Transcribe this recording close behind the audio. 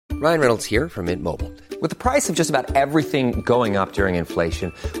Ryan Reynolds here from Mint Mobile. With the price of just about everything going up during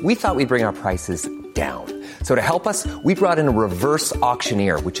inflation, we thought we'd bring our prices down. So to help us, we brought in a reverse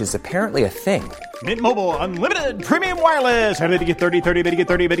auctioneer, which is apparently a thing. Mint Mobile Unlimited Premium Wireless. How to get 30, 30, bit to get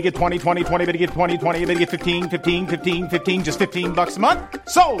 30, bit to get 20, 20, 20, bit to get 20, 20, bit to get 15, 15, 15, 15, just $15 a month?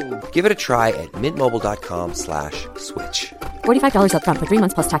 Sold! Give it a try at mintmobile.com/switch. $45 up front for 3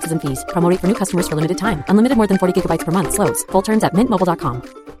 months plus taxes and fees. Promo rate for new customers for limited time. Unlimited more than 40 gigabytes per month. Slows full terms at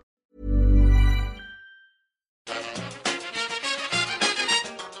mintmobile.com.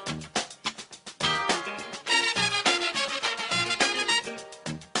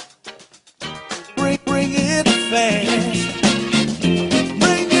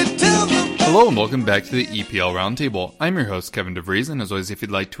 Hello and welcome back to the EPL Roundtable. I'm your host, Kevin DeVries, and as always, if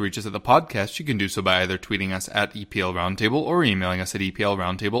you'd like to reach us at the podcast, you can do so by either tweeting us at EPL Roundtable or emailing us at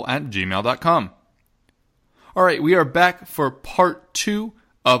eplroundtable@gmail.com. Alright, we are back for part 2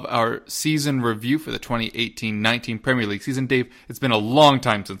 of our season review for the 2018-19 Premier League season. Dave, it's been a long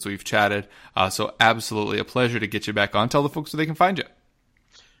time since we've chatted, so absolutely a pleasure to get you back on. Tell the folks where they can find you.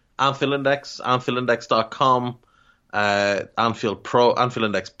 Anfield Index, AnfieldIndex.com, Anfield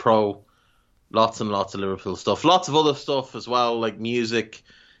Index Pro. Lots and lots of Liverpool stuff. Lots of other stuff as well, like music,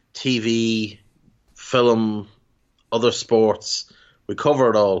 TV, film, other sports. We cover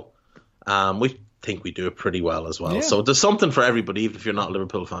it all. We think we do it pretty well as well. Yeah. So there's something for everybody, even if you're not a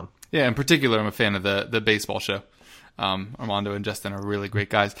Liverpool fan. Yeah, in particular, I'm a fan of the baseball show. Armando and Justin are really great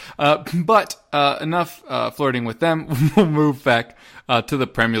guys. But enough flirting with them. We'll move back to the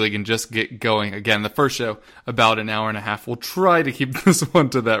Premier League and just get going. Again, the first show, about an hour and a half. We'll try to keep this one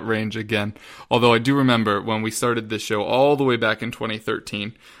to that range again. Although I do remember when we started this show all the way back in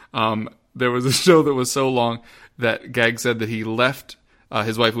 2013, there was a show that was so long that Gag said that he left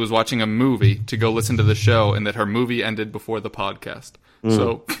his wife, who was watching a movie, to go listen to the show, and that her movie ended before the podcast.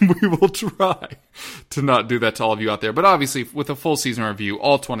 So we will try to not do that to all of you out there. But obviously, with a full season review,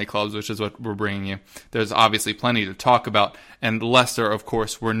 all 20 clubs, which is what we're bringing you, there's obviously plenty to talk about. And Leicester, of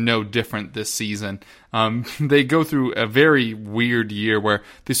course, were no different this season. They go through a very weird year where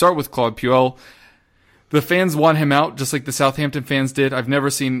they start with Claude Puel. The fans want him out, just like the Southampton fans did. I've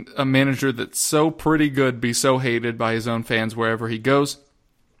never seen a manager that's so pretty good be so hated by his own fans wherever he goes.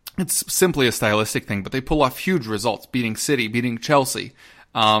 It's simply a stylistic thing, but they pull off huge results, beating City, beating Chelsea.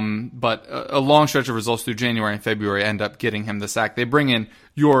 But a long stretch of results through January and February end up getting him the sack. They bring in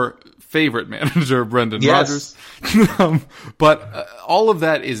your favorite manager, Brendan Rodgers. But all of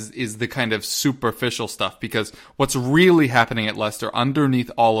that is the kind of superficial stuff, because what's really happening at Leicester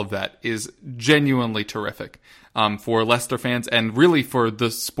underneath all of that is genuinely terrific. For Leicester fans and really for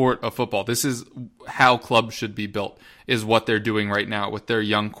the sport of football. This is how clubs should be built, is what they're doing right now with their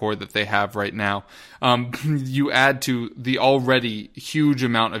young core that they have right now. You add to the already huge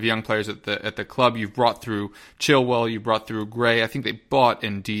amount of young players at the club. You've brought through Chilwell, you brought through Gray. I think they bought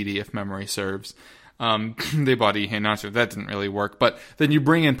Ndidi, if memory serves. They bought Iheanacho. That didn't really work. But then you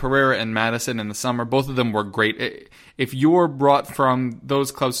bring in Pereira and Maddison in the summer. Both of them were great. If you're brought from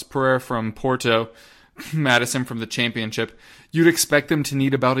those clubs, Pereira from Porto, Maddison from the Championship, you'd expect them to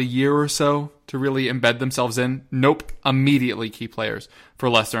need about a year or so to really embed themselves in. Nope. Immediately key players for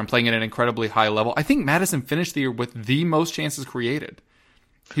Leicester and playing at an incredibly high level. I think Maddison finished the year with the most chances created.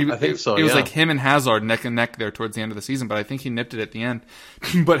 I think so, It was like him and Hazard neck and neck there towards the end of the season, but I think he nipped it at the end,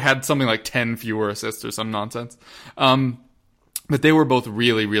 but had something like 10 fewer assists or some nonsense. But they were both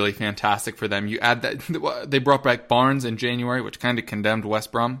really, really fantastic for them. You add that they brought back Barnes in January, which kind of condemned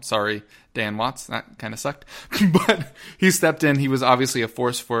West Brom. Sorry, Dan Watts. That kind of sucked. But he stepped in. He was obviously a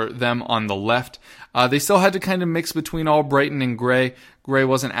force for them on the left. They still had to kind of mix between Albrighton and Gray. Gray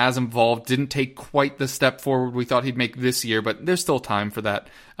wasn't as involved, didn't take quite the step forward we thought he'd make this year, but there's still time for that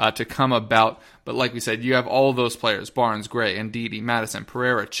to come about. But like we said, you have all those players, Barnes, Gray, Ndidi, Maddison,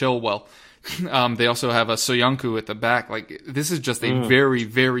 Pereira, Chilwell. They also have a Soyuncu at the back. Like, this is just a very,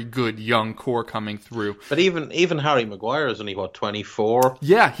 very good young core coming through. But even Harry Maguire is only, 24?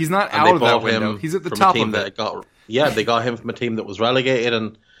 Yeah, he's not out of that window. He's at the top of it. They got him from a team that was relegated,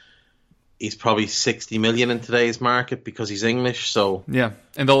 and he's probably 60 million in today's market because he's English. So yeah,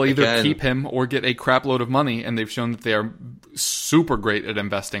 and they'll either keep him or get a crap load of money, and they've shown that they are super great at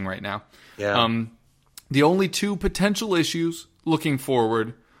investing right now. Yeah. The only two potential issues looking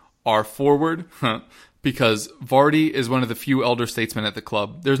forward are forward, because Vardy is one of the few elder statesmen at the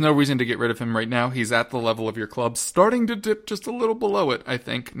club. There's no reason to get rid of him right now. He's at the level of your club, starting to dip just a little below it, I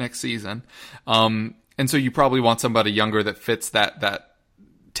think, next season. And so you probably want somebody younger that fits that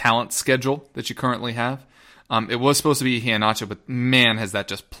talent schedule that you currently have. It was supposed to be Iheanacho, but man, has that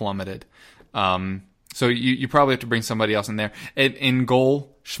just plummeted. So you probably have to bring somebody else in there. In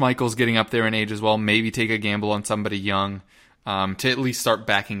goal, Schmeichel's getting up there in age as well. Maybe take a gamble on somebody young to at least start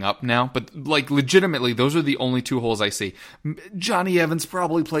backing up now. But like legitimately, those are the only two holes I see. Johnny Evans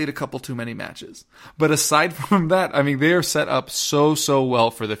probably played a couple too many matches. But aside from that, I mean, they are set up so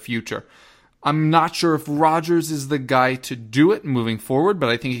well for the future. I'm not sure if Rodgers is the guy to do it moving forward, but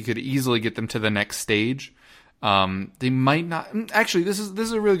I think he could easily get them to the next stage. They might not. Actually, this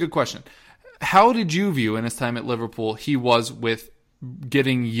is a really good question. How did you view in his time at Liverpool he was with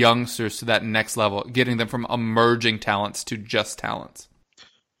getting youngsters to that next level, getting them from emerging talents to just talents?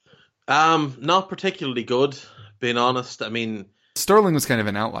 Not particularly good, being honest. I mean, Sterling was kind of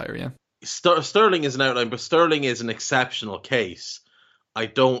an outlier, yeah. Sterling is an outlier, but Sterling is an exceptional case. I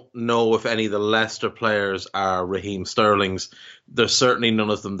don't know if any of the Leicester players are Raheem Sterling's. There's certainly none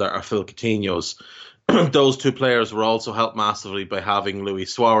of them that are Phil Coutinho's. Those two players were also helped massively by having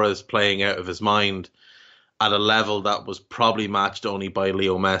Luis Suarez playing out of his mind at a level that was probably matched only by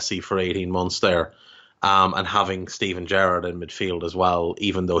Leo Messi for 18 months there, and having Steven Gerrard in midfield as well,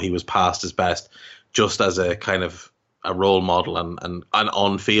 even though he was past his best, just as a kind of a role model and an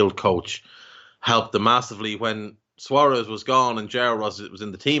on-field coach, helped them massively. When Suarez was gone and Gerrard was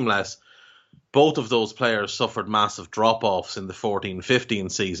in the team less, both of those players suffered massive drop-offs in the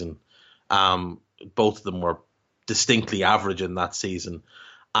 14-15 season. Both of them were distinctly average in that season.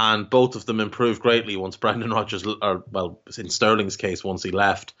 And both of them improved greatly once Brendan Rodgers, in Sterling's case, once he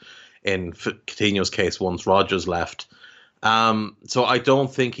left. In Coutinho's case, once Rodgers left. So I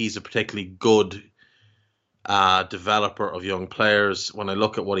don't think he's a particularly good developer of young players. When I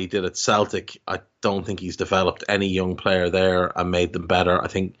look at what he did at Celtic, I don't think he's developed any young player there and made them better. I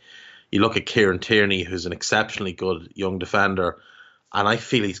think you look at Kieran Tierney, who's an exceptionally good young defender, and I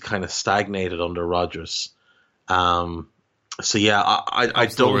feel he's kind of stagnated under Rodgers. So yeah, I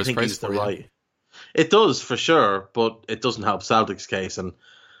don't think he's the right. It does for sure, but it doesn't help Celtic's case. And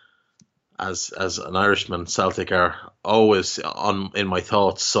as an Irishman, Celtic are always in my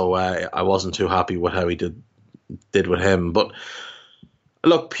thoughts. So I wasn't too happy with how he did with him. But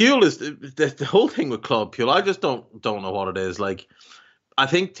look, Puel is the whole thing with Claude Puel. I just don't know what it is. Like, I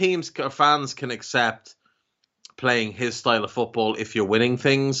think fans can accept playing his style of football if you're winning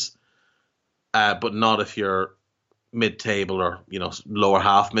things, but not if you're mid-table or lower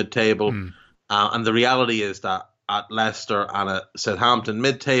half mid-table. And the reality is that at Leicester and at Southampton,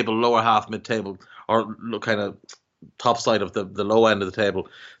 mid-table, lower half mid-table, or kind of top side of the low end of the table,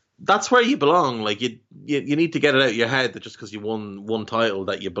 that's where you belong. Like you need to get it out of your head that just because you won one title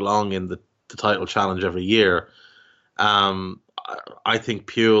that you belong in the title challenge every year. I think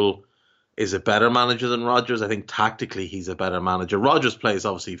Puel is a better manager than Rodgers. I think tactically he's a better manager. Rodgers plays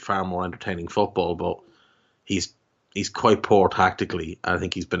obviously far more entertaining football, but he's quite poor tactically. I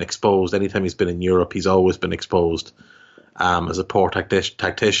think he's been exposed. Anytime he's been in Europe, he's always been exposed as a poor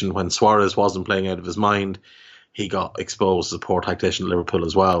tactician. When Suarez wasn't playing out of his mind, he got exposed as a poor tactician at Liverpool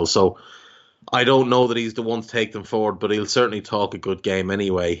as well. So I don't know that he's the one to take them forward, but he'll certainly talk a good game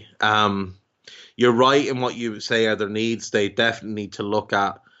anyway. You're right in what you say are their needs. They definitely need to look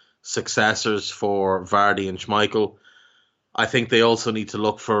at successors for Vardy and Schmeichel. I think they also need to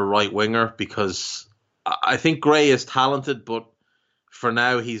look for a right winger, because I think Gray is talented, but for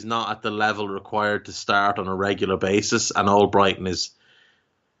now he's not at the level required to start on a regular basis. And Albrighton is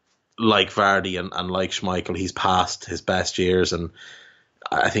like Vardy and like Schmeichel. He's past his best years, and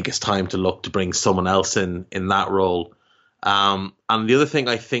I think it's time to look to bring someone else in that role. And the other thing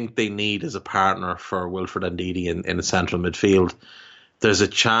I think they need is a partner for Wilfred Ndidi in the central midfield. There's a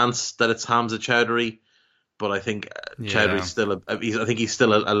chance that it's Hamza Chowdhury, but I think Chowdhury's still he's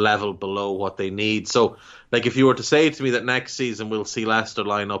still a level below what they need. So, like, if you were to say to me that next season we'll see Leicester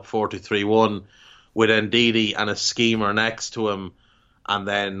line up 4-2-3-1 with Ndidi and a schemer next to him, and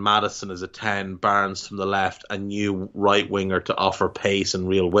then Maddison as a 10, Barnes from the left, a new right winger to offer pace and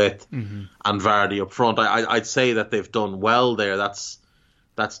real width, and Vardy up front, I'd say that they've done well there. That's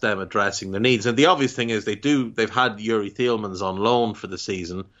them addressing their needs. And the obvious thing is they've had Yuri Thielmans on loan for the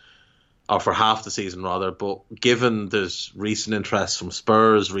season, or for half the season rather, but given there's recent interest from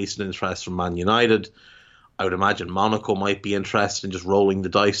Spurs, recent interest from Man United, I would imagine Monaco might be interested in just rolling the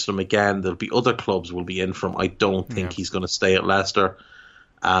dice for him again. There'll be other clubs will be in for him. I don't think he's going to stay at Leicester,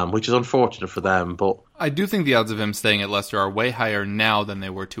 which is unfortunate for them. But I do think the odds of him staying at Leicester are way higher now than they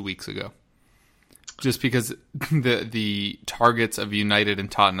were 2 weeks ago. Just because the targets of United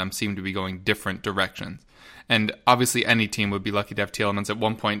and Tottenham seem to be going different directions. And obviously any team would be lucky to have Tielemans. At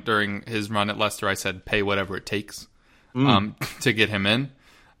one point during his run at Leicester, I said pay whatever it takes to get him in,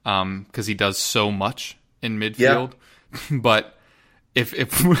 because he does so much in midfield. Yeah. But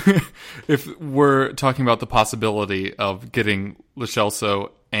if we're talking about the possibility of getting Lo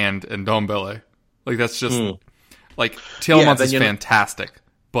Celso and Ndombele. Like, that's just like Tielemans is fantastic,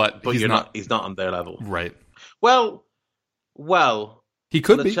 but he's not on their level. Right. Well, he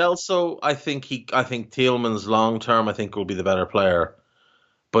could be. Chelsea, I think Tielemans long term, I think, will be the better player.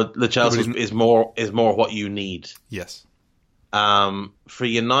 But the Chelsea is more what you need. Yes. For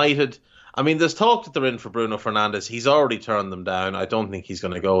United, I mean, there's talk that they're in for Bruno Fernandes. He's already turned them down. I don't think he's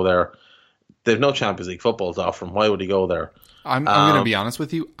going to go there. They've no Champions League football to offer him. Why would he go there? I'm going to be honest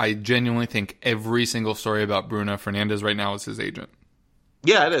with you. I genuinely think every single story about Bruno Fernandes right now is his agent.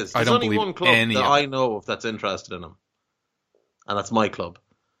 Yeah, it is. There's I don't only believe one club any that of I know of that's interested in him, and that's my club.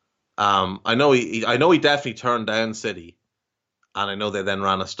 I know he definitely turned down City, and I know they then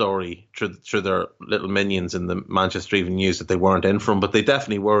ran a story through their little minions in the Manchester Evening News that they weren't in for him, but they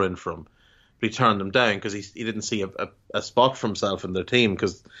definitely were in for him. But he turned them down because he didn't see a spot for himself in their team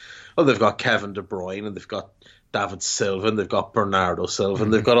because, well, they've got Kevin De Bruyne and they've got David Silva and they've got Bernardo Silva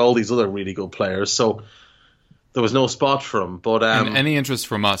and they've got all these other really good players. So there was no spot for him. But and any interest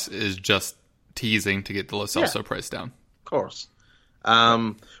from us is just teasing to get the Lo Celso price down. Of course.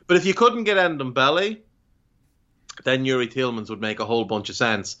 But if you couldn't get Ndombele, then Yuri Tielemans would make a whole bunch of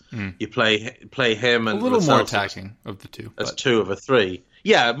sense. You play him and a little Lo more Celso attacking of the two. as two of a three.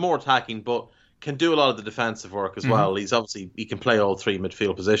 Yeah, more attacking, but can do a lot of the defensive work as well. He can play all three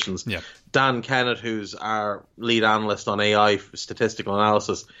midfield positions. Yeah. Dan Kennett, who's our lead analyst on AI for statistical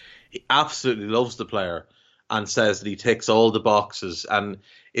analysis, he absolutely loves the player and says that he ticks all the boxes. And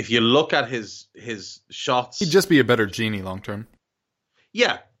if you look at his shots, He'd just be a better Genie long term.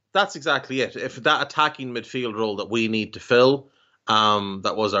 Yeah, that's exactly it. If that attacking midfield role that we need to fill,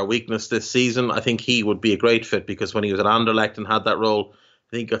 that was our weakness this season, I think he would be a great fit because when he was at Anderlecht and had that role,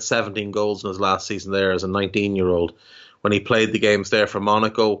 I think he got 17 goals in his last season there as a 19-year-old. When he played the games there for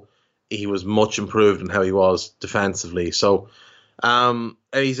Monaco, he was much improved in how he was defensively. So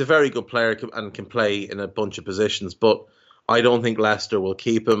he's a very good player and can play in a bunch of positions, but I don't think Leicester will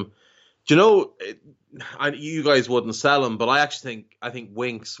keep him. Do you know, you guys wouldn't sell him, but I think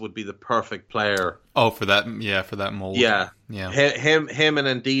Winks would be the perfect player. Oh, for that mold. Yeah. Him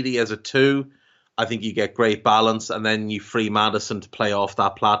and Ndidi as a two. I think you get great balance, and then you free Maddison to play off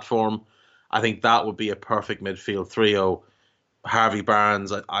that platform. I think that would be a perfect midfield trio. Harvey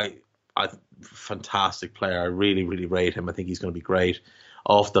Barnes, I fantastic player. I really, really rate him. I think he's going to be great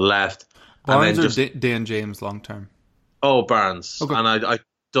off the left. Barnes or Dan James long term? Oh, Barnes. Okay. And I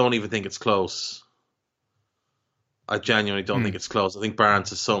don't even think it's close. I genuinely don't think it's close. I think Barnes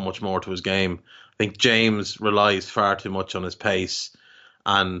has so much more to his game. I think James relies far too much on his pace,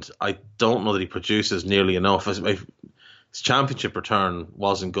 and I don't know that he produces nearly enough. His championship return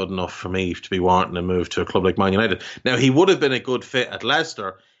wasn't good enough for me to be wanting to move to a club like Man United. Now, he would have been a good fit at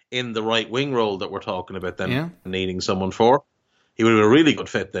Leicester in the right wing role that we're talking about them needing someone for. He would have been a really good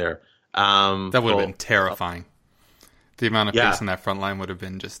fit there. That would have been terrifying. The amount of pace in that front line would have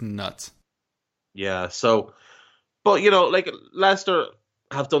been just nuts. Yeah, so... But, like, Leicester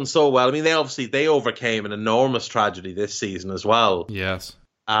have done so well. I mean, they overcame an enormous tragedy this season as well. Yes.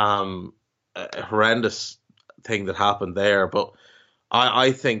 A horrendous thing that happened there. But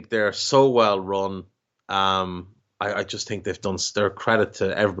I think they're so well run. I just think they've done their credit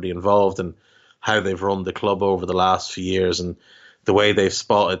to everybody involved and how they've run the club over the last few years and the way they've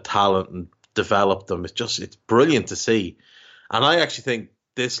spotted talent and developed them. It's brilliant to see. And I actually think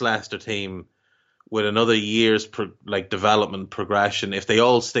this Leicester team, with another year's development progression, if they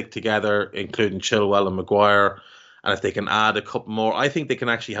all stick together, including Chilwell and Maguire, and if they can add a couple more, I think they can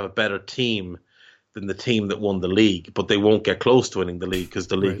actually have a better team than the team that won the league. But they won't get close to winning the league because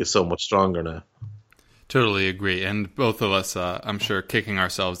the league is so much stronger now. Totally agree. And both of us, I'm sure, kicking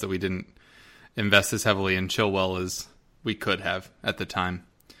ourselves that we didn't invest as heavily in Chilwell as we could have at the time.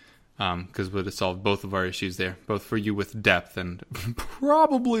 Because it would have solved both of our issues there, both for you with depth and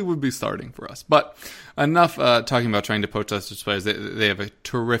probably would be starting for us. But enough talking about trying to poach Leicester players. They have a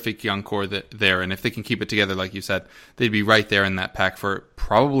terrific young core there, and if they can keep it together, like you said, they'd be right there in that pack for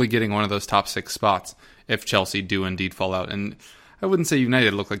probably getting one of those top 6 spots if Chelsea do indeed fall out. And I wouldn't say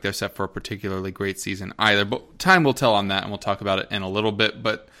United look like they're set for a particularly great season either, but time will tell on that, and we'll talk about it in a little bit.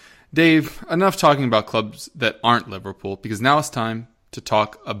 But Dave, enough talking about clubs that aren't Liverpool, because now it's time to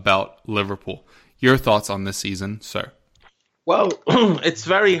talk about Liverpool. Your thoughts on this season, sir? Well, it's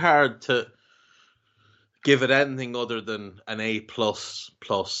very hard to give it anything other than an A+++++,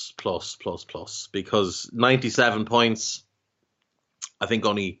 because 97 points, I think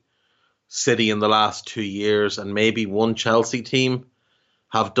only City in the last 2 years and maybe one Chelsea team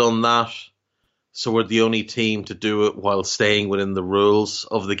have done that. So we're the only team to do it while staying within the rules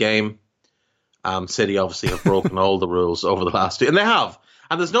of the game. City obviously have broken all the rules over the last 2, and they have.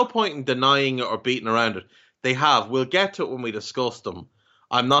 And there's no point in denying it or beating around it. They have. We'll get to it when we discuss them.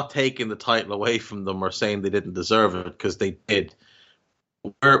 I'm not taking the title away from them or saying they didn't deserve it, because they did.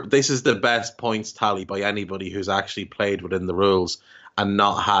 This is the best points tally by anybody who's actually played within the rules and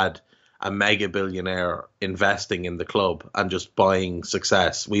not had a mega billionaire investing in the club and just buying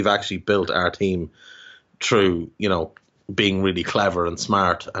success. We've actually built our team through, being really clever and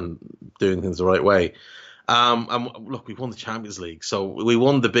smart and doing things the right way. And look, we won the Champions League, so we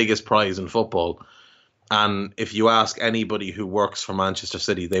won the biggest prize in football. And if you ask anybody who works for Manchester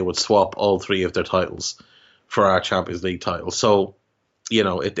City, they would swap all 3 of their titles for our Champions League title. So,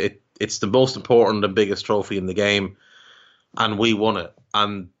 it's the most important and biggest trophy in the game, and we won it.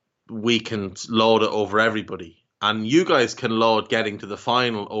 And we can laud it over everybody. And you guys can laud getting to the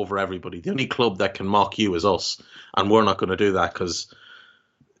final over everybody. The only club that can mock you is us. And we're not going to do that, because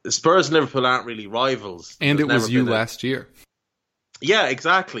Spurs and Liverpool aren't really rivals. And it was you last year. Yeah,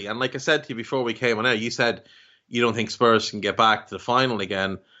 exactly. And like I said to you before we came on air, you said you don't think Spurs can get back to the final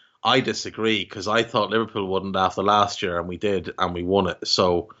again. I disagree, because I thought Liverpool wouldn't after last year, and we did, and we won it.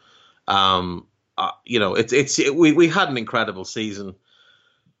 So, we had an incredible season.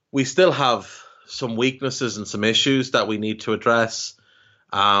 We still have some weaknesses and some issues that we need to address.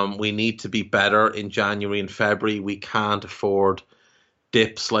 We need to be better in January and February. We can't afford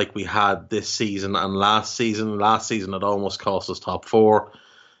dips like we had this season and last season. Last season it almost cost us top 4.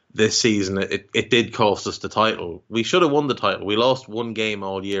 This season it did cost us the title. We should have won the title. We lost 1 game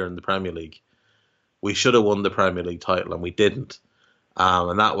all year in the Premier League. We should have won the Premier League title, and we didn't.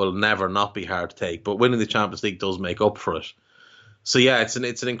 And that will never not be hard to take. But winning the Champions League does make up for it. So yeah, it's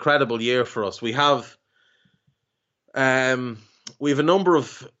an incredible year for us. We have a number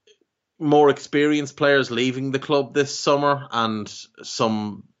of more experienced players leaving the club this summer, and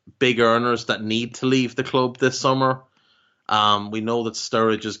some big earners that need to leave the club this summer. We know that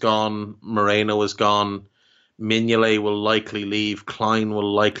Sturridge is gone, Moreno is gone, Mignolet will likely leave, Klein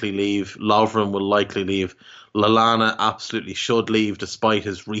will likely leave, Lovren will likely leave, Lallana absolutely should leave, despite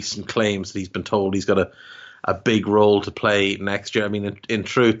his recent claims that he's been told he's got a big role to play next year. I mean, in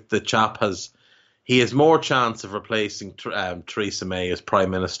truth, the chap has more chance of replacing Theresa May as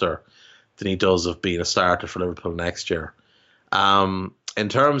Prime Minister than he does of being a starter for Liverpool next year. In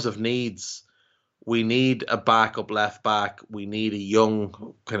terms of needs, we need a backup left back. We need a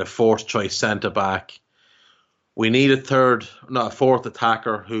young kind of fourth choice centre back. We need a fourth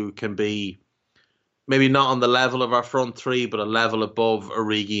attacker who can be maybe not on the level of our front 3, but a level above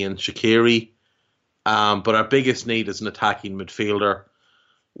Origi and Shaqiri. But our biggest need is an attacking midfielder.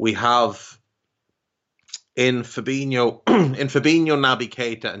 We have in Fabinho, Naby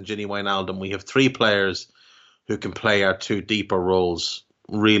Keita, and Gini Wijnaldum, we have 3 players who can play our 2 deeper roles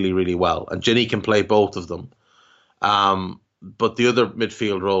really, really well. And Gini can play both of them. But the other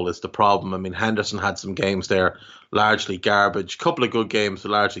midfield role is the problem. I mean, Henderson had some games there, largely garbage. Couple of good games,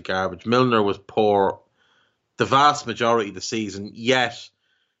 but largely garbage. Milner was poor the vast majority of the season. Yet,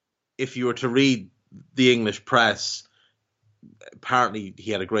 if you were to read the English press, apparently he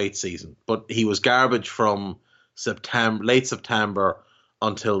had a great season. But he was garbage from late September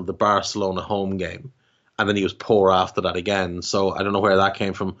until the Barcelona home game. And then he was poor after that again. So I don't know where that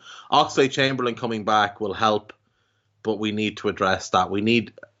came from. Oxlade-Chamberlain coming back will help, but we need to address that. We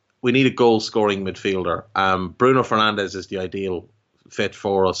need a goal-scoring midfielder. Bruno Fernandes is the ideal fit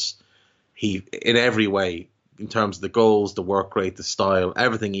for us. He, in every way, in terms of the goals, the work rate, the style,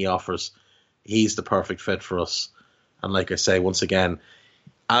 everything he offers, he's the perfect fit for us. And like I say, once again,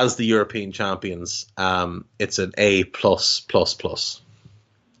 as the European champions, it's an A++++.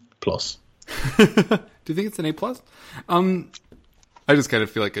 Do you think it's an A+? I just kind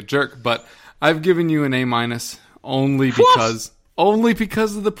of feel like a jerk, but I've given you an A- only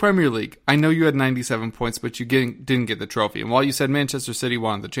because of the Premier League. I know you had 97 points, but you didn't get the trophy. And while you said Manchester City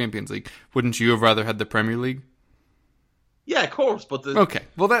won the Champions League, wouldn't you have rather had the Premier League? Yeah, of course. But okay,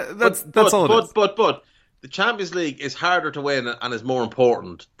 well that's all it is. But the Champions League is harder to win and is more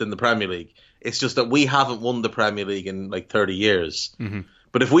important than the Premier League. It's just that we haven't won the Premier League in like 30 years. Mm-hmm.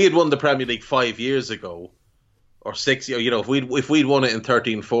 But if we had won the Premier League 5 years ago, or 6, if we'd won it in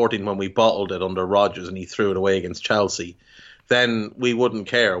 13-14 when we bottled it under Rodgers and he threw it away against Chelsea, then we wouldn't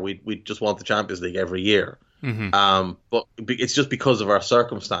care. We'd just want the Champions League every year. Mm-hmm. But it's just because of our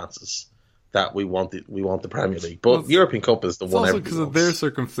circumstances that we want the Premier League. But the European Cup is the one. It's also because of their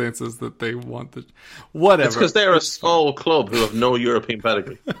circumstances that they want the whatever. It's because they're a small club who have no European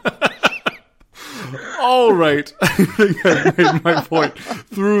pedigree. All right. I think I made my point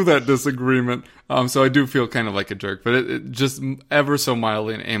through that disagreement. So I do feel kind of like a jerk, but it just ever so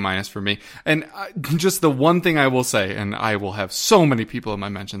mildly an A- for me. And just the one thing I will say, and I will have so many people in my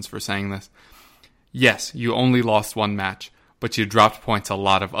mentions for saying this. Yes, you only lost one match, but you dropped points a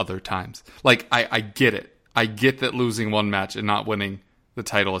lot of other times. Like, I get it. I get that losing one match and not winning the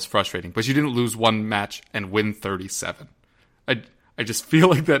title is frustrating, but you didn't lose one match and win 37. I just feel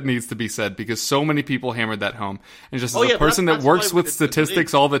like that needs to be said because so many people hammered that home. And just as a person that works with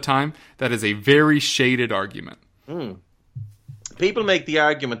statistics all the time, that is a very shaded argument. People make the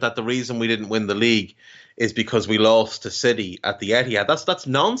argument that the reason we didn't win the league is because we lost to City at the Etihad. That's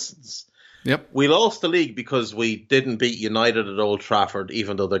nonsense. Yep. We lost the league because we didn't beat United at Old Trafford,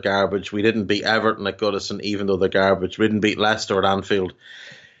 even though they're garbage. We didn't beat Everton at Goodison, even though they're garbage. We didn't beat Leicester at Anfield.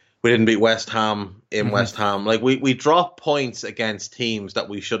 We didn't beat West Ham in West Ham. Like, we dropped points against teams that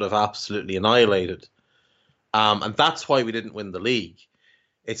we should have absolutely annihilated. And that's why we didn't win the league.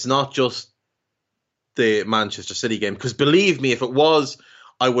 It's not just the Manchester City game. Because believe me, if it was,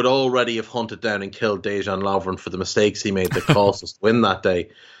 I would already have hunted down and killed Dejan Lovren for the mistakes he made that cost us to win that day.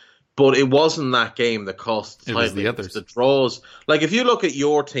 But it wasn't that game that cost the title. It was the others. The draws. Like, if you look at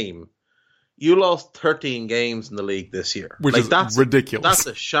your team, you lost 13 games in the league this year. Which is ridiculous. That's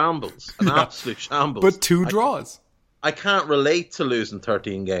a shambles. An absolute shambles. But 2 draws. I can't relate to losing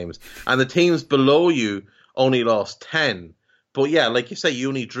 13 games. And the teams below you only lost 10. But yeah, like you say, you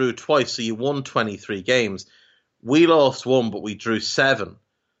only drew twice, so you won 23 games. We lost 1, but we drew 7.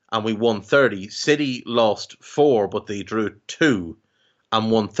 And we won 30. City lost 4, but they drew 2. And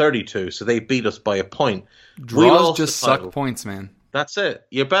won 32. So they beat us by a point. Draws just suck points, man. That's it.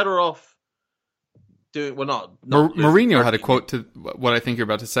 You're better off doing, well, not Mourinho had a quote to what I think you're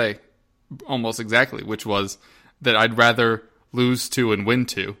about to say, almost exactly, which was that I'd rather lose 2 and win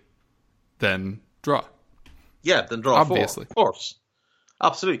 2 than draw. Yeah, than draw obviously. 4, of course,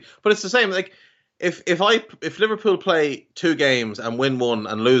 absolutely. But it's the same. Like if Liverpool play 2 games and win 1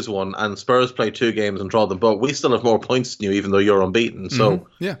 and lose 1, and Spurs play 2 games and draw them both, we still have more points than you, even though you're unbeaten. So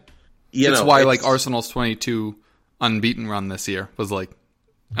yeah, that's why like Arsenal's 22 unbeaten run this year was like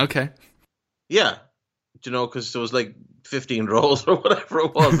okay. Yeah. You know, because there was like 15 draws or whatever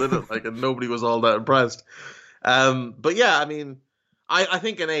it was in it, like, and nobody was all that impressed. But yeah, I mean, I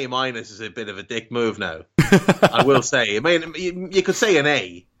think an A- is a bit of a dick move now. I will say. I mean, you could say an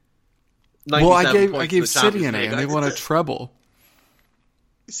A. Well, I gave City an A, and they won a treble.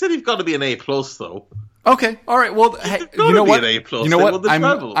 City've got to be an A plus, though. Okay, all right. Well, hey, you know what? You know what?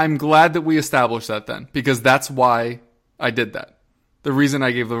 I'm glad that we established that then, because that's why I did that. The reason I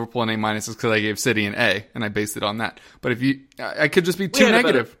gave Liverpool an A- is because I gave City an A, and I based it on that. But I could just be too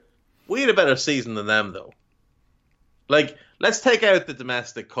negative. We had a better season than them, though. Like, let's take out the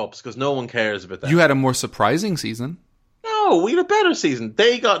domestic cups, because no one cares about that. You had a more surprising season. No, we had a better season.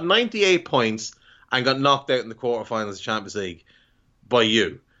 They got 98 points and got knocked out in the quarterfinals of the Champions League by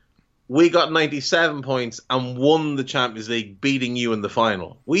you. We got 97 points and won the Champions League, beating you in the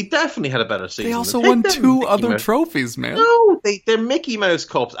final. We definitely had a better season. They also won 2 other trophies, man. No, they're Mickey Mouse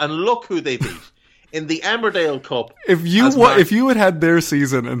Cups, and look who they beat. In the Emmerdale Cup. If you had their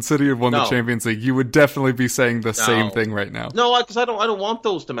season and City had won the Champions League, you would definitely be saying the same thing right now. No, because I don't want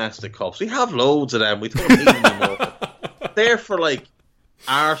those domestic cups. We have loads of them. We don't need them anymore. They're for like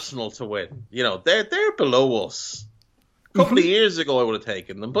Arsenal to win. You know, they're below us. A couple of years ago, I would have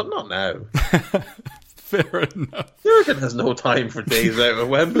taken them, but not now. Fair enough. Jurgen has no time for days out at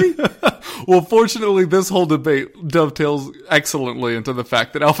Wembley. Well, fortunately, this whole debate dovetails excellently into the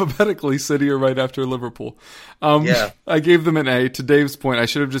fact that alphabetically, City are right after Liverpool. Yeah. I gave them an A. To Dave's point, I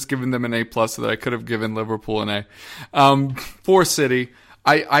should have just given them an A+ so that I could have given Liverpool an A. For City,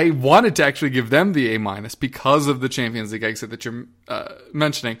 I wanted to actually give them the A- because of the Champions League exit that you're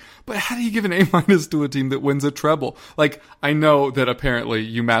mentioning. But how do you give an A- to a team that wins a treble? Like, I know that apparently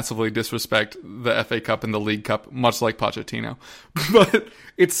you massively disrespect the FA Cup and the League Cup, much like Pochettino. But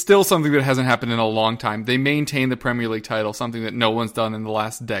it's still something that hasn't happened in a long time. They maintained the Premier League title, something that no one's done in the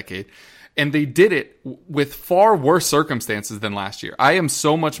last decade. And they did it with far worse circumstances than last year. I am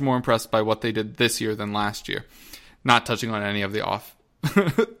so much more impressed by what they did this year than last year. Not touching on any of the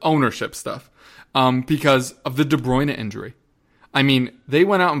ownership stuff, because of the De Bruyne injury. I mean, they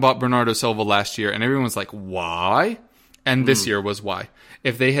went out and bought Bernardo Silva last year, and everyone was like, why? And this year was why.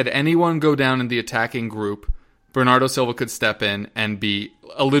 If they had anyone go down in the attacking group, Bernardo Silva could step in and be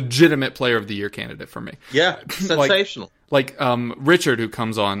a legitimate player of the year candidate for me. Yeah, sensational. Like Richard, who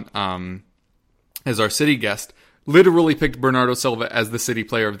comes on as our City guest, literally picked Bernardo Silva as the City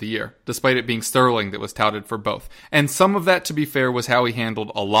Player of the Year, despite it being Sterling that was touted for both. And some of that, to be fair, was how he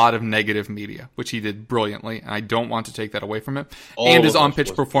handled a lot of negative media, which he did brilliantly, and I don't want to take that away from him. And his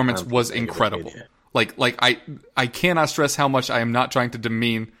on-pitch performance was incredible. Like I cannot stress how much I am not trying to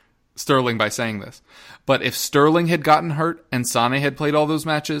demean Sterling by saying this. But if Sterling had gotten hurt and Sane had played all those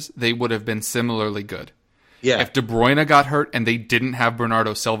matches, they would have been similarly good. Yeah. If De Bruyne got hurt and they didn't have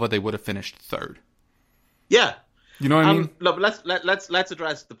Bernardo Silva, they would have finished third. Yeah. You know what I mean? Look, let's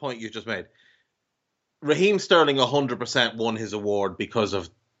address the point you just made. Raheem Sterling 100% won his award because of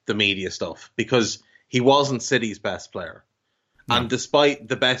the media stuff, because he wasn't City's best player. No. And despite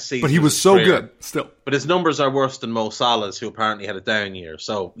the best season, but he was so good still. But his numbers are worse than Mo Salah's, who apparently had a down year.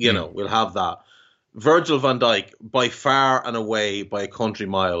 So, you know, we'll have that. Virgil van Dijk, by far and away, by a country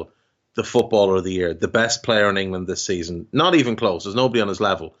mile, the footballer of the year, the best player in England this season. Not even close. There's nobody on his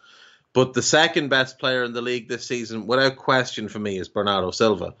level. But the second best player in the league this season, without question for me, is Bernardo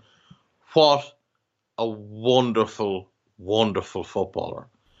Silva. What a wonderful, wonderful footballer.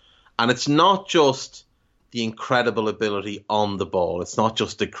 And it's not just the incredible ability on the ball. It's not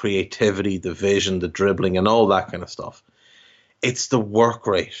just the creativity, the vision, the dribbling, and all that kind of stuff. It's the work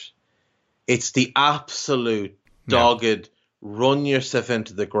rate. It's the absolute dogged, run yourself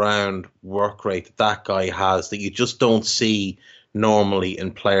into the ground work rate that guy has that you just don't see normally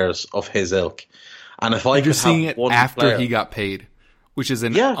in players of his ilk. And if I could seeing have it one after player, he got paid, which is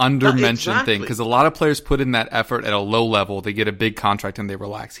an undermentioned thing, because a lot of players put in that effort at a low level, they get a big contract and they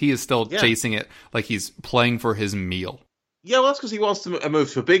relax. He is still chasing it like he's playing for his meal. Yeah, well, that's because he wants to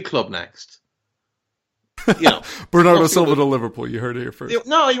move to a big club next. You know, Bernardo Silva to Liverpool. You heard it here first.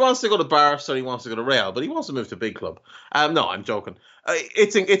 No, he wants to go to Barca or he wants to go to Real, but he wants to move to a big club. No, I'm joking.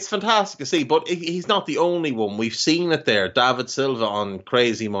 It's fantastic to see, but he's not the only one. We've seen it there. David Silva on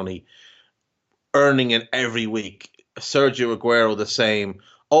crazy money, earning it every week. Sergio Aguero the same.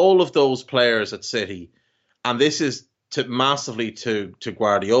 All of those players at City, and this is massively to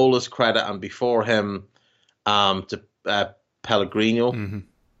Guardiola's credit, and before him, to Pellegrino.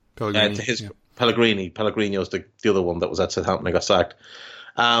 Mm-hmm. Pellegrini, Pellegrino's the other one that was at Southampton and got sacked.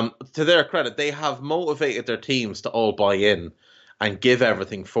 To their credit, they have motivated their teams to all buy in and give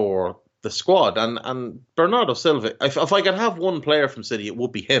everything for the squad. And Bernardo Silva, if I could have one player from City, it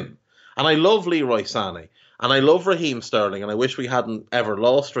would be him. And I love Leroy Sané. And I love Raheem Sterling. And I wish we hadn't ever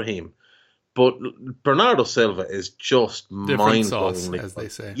lost Raheem. But Bernardo Silva is just mind-blowingly, as they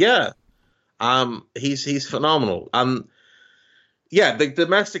say. Yeah. He's phenomenal. And yeah, the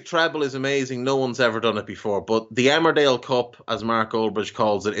domestic treble is amazing. No one's ever done it before. But the Emmerdale Cup, as Mark Ulbridge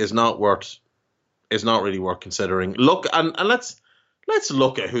calls it, is not really worth considering. Look, and let's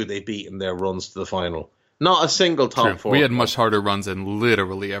look at who they beat in their runs to the final. Not a single top four. We had much harder runs in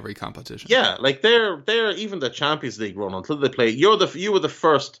literally every competition. Yeah, like they're even the Champions League run until they played. You were the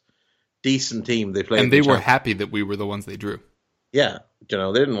first decent team they played, and they were happy that we were the ones they drew. Yeah, they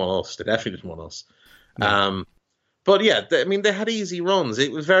didn't want us. They definitely didn't want us. No. But yeah, they had easy runs.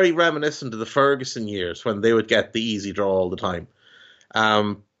 It was very reminiscent of the Ferguson years when they would get the easy draw all the time.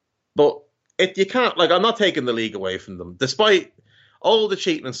 But you can't, I'm not taking the league away from them. Despite all the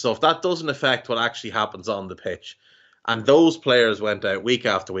cheating and stuff, that doesn't affect what actually happens on the pitch. And those players went out week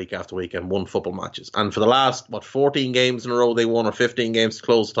after week after week and won football matches. And for the last, 14 games in a row they won, or 15 games to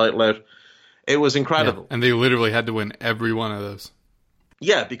close the title out. It was incredible. Yeah, and they literally had to win every one of those.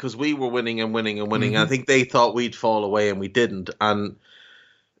 Yeah, because we were winning and winning and winning. Mm-hmm. I think they thought we'd fall away and we didn't. And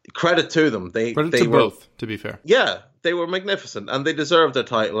credit to them. They were both, to be fair. Yeah, they were magnificent and they deserved their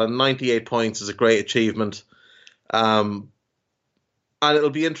title. And 98 points is a great achievement. And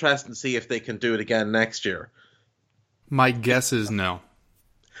it'll be interesting to see if they can do it again next year. My guess is no.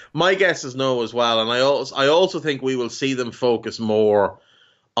 My guess is no as well. And I also think we will see them focus more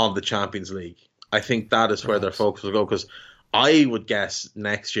on the Champions League. I think that is where their focus will go, because I would guess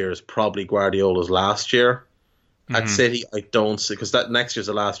next year is probably Guardiola's last year at City. I don't see, because that next year's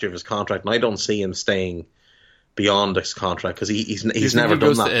the last year of his contract, and I don't see him staying beyond his contract because he's never done that. Do you think he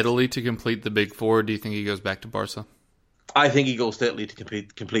goes to Italy to complete the big four? Or do you think he goes back to Barca? I think he goes to Italy to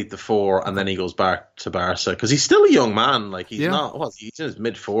complete the four, and then he goes back to Barca because he's still a young man. He's in his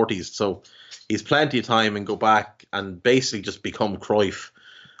mid-40s, so he's plenty of time, and go back and basically just become Cruyff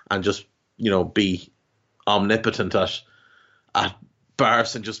and just be omnipotent at Barca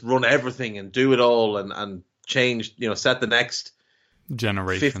and just run everything and do it all and change, set the next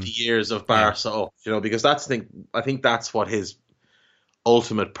generation 50 years of Barca up, because that's I think that's what his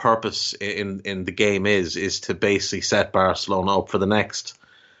ultimate purpose in the game is to basically set Barcelona up for the next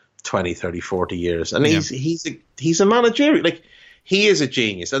 20, 30, 40 years. And he's a managerial, he is a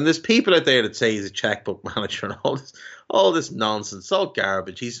genius. And there's people out there that say he's a checkbook manager and all this nonsense, all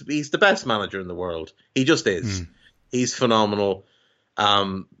garbage. He's the best manager in the world. He just is. He's phenomenal.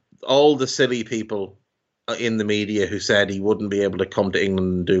 All the silly people in the media who said he wouldn't be able to come to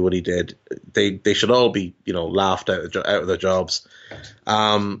England and do what he did, they should all be, laughed out of their jobs.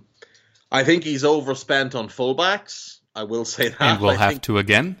 I think he's overspent on fullbacks. I will say that. And we'll have to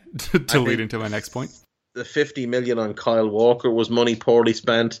again to lead into my next point. The 50 million on Kyle Walker was money poorly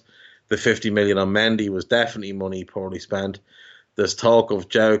spent. The 50 million on Mendy was definitely money poorly spent. There's talk of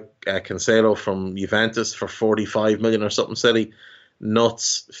João Cancelo from Juventus for 45 million or something silly.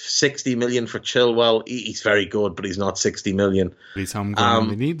 Nuts. 60 million for Chilwell. He's very good, but he's not 60 million. He's homegrown.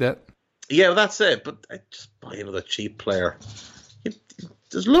 We need that. Yeah, well, that's it. But I just buy another cheap player.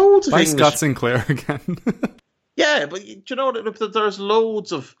 There's loads of English. Scott Sinclair again. Yeah, but there's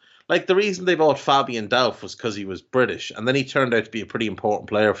loads of... Like, the reason they bought Fabian Delph was because he was British, and then he turned out to be a pretty important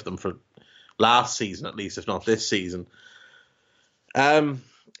player for them for last season, at least, if not this season.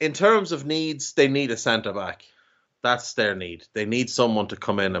 In terms of needs, they need a centre-back. That's their need. They need someone to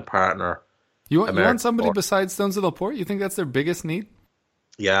come in and partner. You want somebody besides Stones of Laporte? You think that's their biggest need?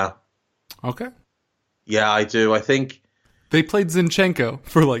 Yeah. Okay. Yeah, I do. I think... They played Zinchenko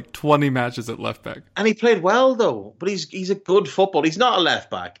for like 20 matches at left back. And he played well, though. But he's a good footballer. He's not a left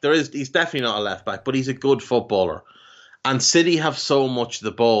back. He's definitely not a left back, but he's a good footballer. And City have so much of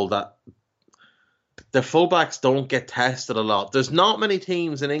the ball that their fullbacks don't get tested a lot. There's not many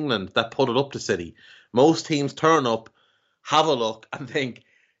teams in England that put it up to City. Most teams turn up, have a look, and think,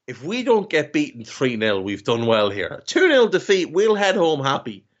 if we don't get beaten 3-0, we've done well here. 2-0 defeat, we'll head home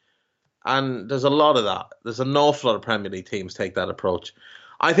happy. And there's a lot of that. There's an awful lot of Premier League teams take that approach.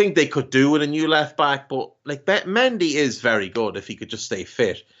 I think they could do with a new left back, but like Mendy is very good if he could just stay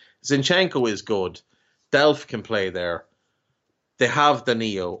fit. Zinchenko is good. Delph can play there. They have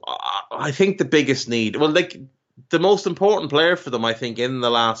Danilo. I think the biggest need, the most important player for them, I think, in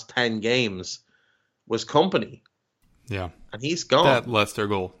the last 10 games was Kompany. Yeah. And he's gone. That Leicester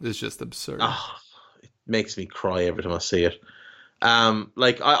goal is just absurd. It makes me cry every time I see it. I'm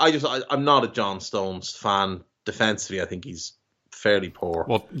not a John Stones fan defensively. I think he's fairly poor.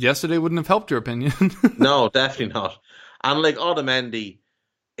 Well, yesterday wouldn't have helped your opinion. No, definitely not. And Otamendi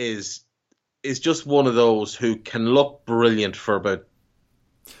is just one of those who can look brilliant for about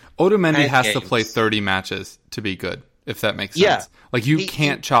Otamendi has games. to play 30 matches to be good, if that makes Yeah. sense. Like, you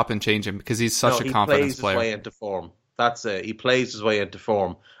can't chop and change him because he's such a confidence player. He plays his way into form. That's it. He plays his way into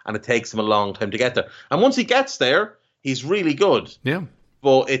form, and it takes him a long time to get there. And once he gets there, he's really good. Yeah.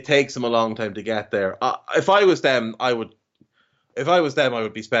 But it takes him a long time to get there. If I was them, I would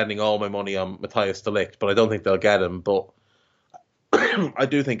be spending all my money on Matthias de Ligt, but I don't think they'll get him. But I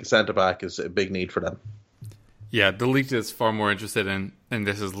do think a centre-back is a big need for them. Yeah, de Ligt is far more interested in, and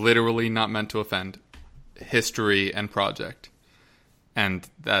this is literally not meant to offend, history and project. And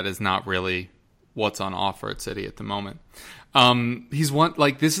that is not really what's on offer at City at the moment.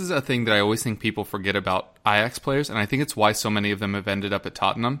 This is a thing that I always think people forget about Ajax players, and I think it's why so many of them have ended up at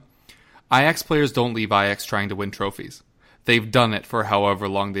Tottenham. Ajax players don't leave Ajax trying to win trophies. They've done it for however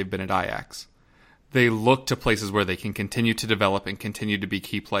long they've been at Ajax. They look to places where they can continue to develop and continue to be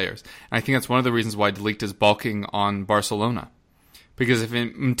key players. And I think that's one of the reasons why de Ligt is bulking on Barcelona. Because if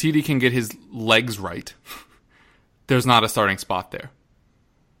Umtiti can get his legs right, there's not a starting spot there.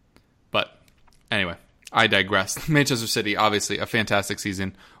 But anyway, I digress. Manchester City, obviously a fantastic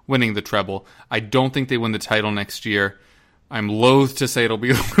season, winning the treble. I don't think they win the title next year. I'm loath to say it'll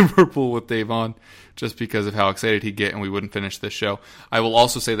be Liverpool with Dave on, just because of how excited he'd get and we wouldn't finish this show. I will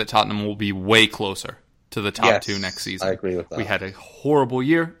also say that Tottenham will be way closer to the top two next season. I agree with that. We had a horrible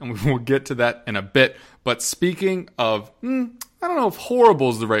year, and we will get to that in a bit. But speaking of, I don't know if horrible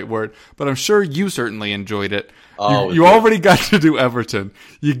is the right word, but I'm sure you certainly enjoyed it. You already got to do Everton.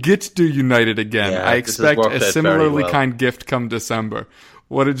 You get to do United again. Yeah, I expect a similarly kind gift come December.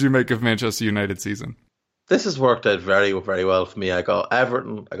 What did you make of Manchester United season? This has worked out very, very well for me. I got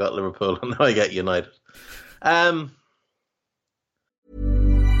Everton, I got Liverpool, and now I get United.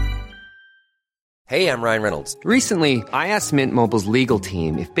 Hey, I'm Ryan Reynolds. Recently, I asked Mint Mobile's legal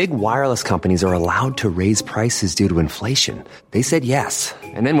team if big wireless companies are allowed to raise prices due to inflation. They said yes.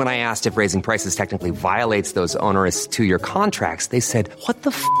 And then when I asked if raising prices technically violates those onerous 2-year contracts, they said, "What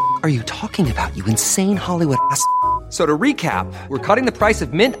the f*** are you talking about, you insane Hollywood ass?" So to recap, we're cutting the price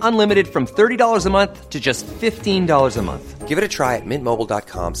of Mint Unlimited from $30 a month to just $15 a month. Give it a try at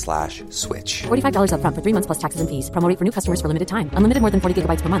mintmobile.com/switch. $45 up front for 3 months plus taxes and fees. Promo rate for new customers for limited time. Unlimited more than 40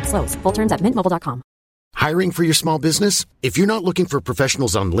 gigabytes per month. Slows full terms at mintmobile.com. Hiring for your small business? If you're not looking for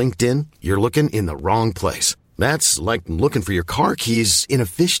professionals on LinkedIn, you're looking in the wrong place. That's like looking for your car keys in a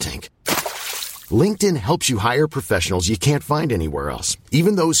fish tank. LinkedIn helps you hire professionals you can't find anywhere else,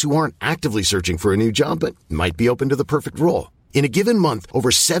 even those who aren't actively searching for a new job but might be open to the perfect role. In a given month,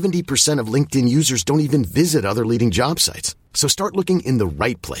 over 70% of LinkedIn users don't even visit other leading job sites. So start looking in the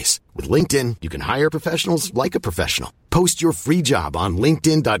right place. With LinkedIn, you can hire professionals like a professional. Post your free job on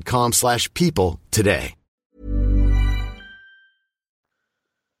linkedin.com/people today.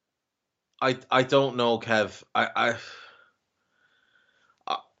 I don't know, Kev. I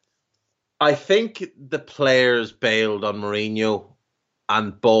think the players bailed on Mourinho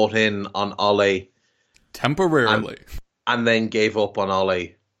and bought in on Ole temporarily, and then gave up on Ole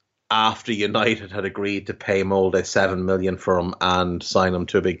after United had agreed to pay Molde $7 million for him and sign him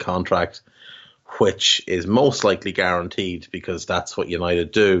to a big contract, which is most likely guaranteed because that's what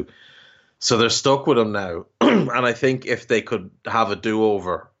United do. So they're stuck with him now, and I think if they could have a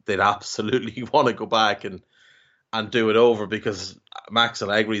do-over, they'd absolutely want to go back and do it over because Max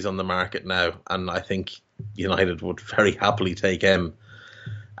Allegri's on the market now, and I think United would very happily take him.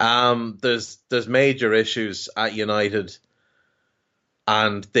 There's major issues at United,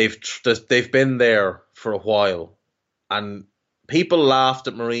 and they've been there for a while. And people laughed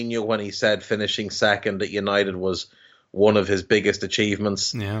at Mourinho when he said finishing second at United was one of his biggest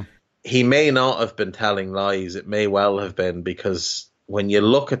achievements. Yeah, he may not have been telling lies. It may well have been, because when you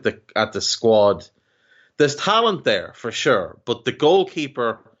look at the squad, there's talent there for sure, but the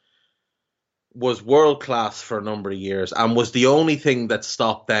goalkeeper was world class for a number of years and was the only thing that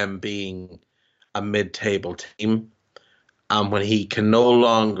stopped them being a mid-table team. And when he can no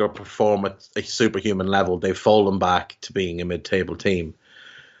longer perform at a superhuman level, they've fallen back to being a mid-table team.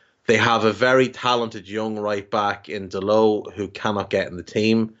 They have a very talented young right back in Dalot who cannot get in the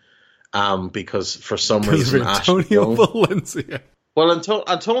team because for some reason Antonio Valencia. Well,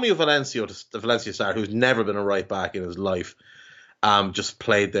 Antonio Valencia, the Valencia star, who's never been a right back in his life, just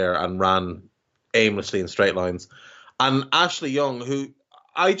played there and ran aimlessly in straight lines. And Ashley Young, who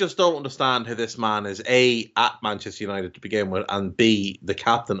I just don't understand how this man is A, at Manchester United to begin with, and B, the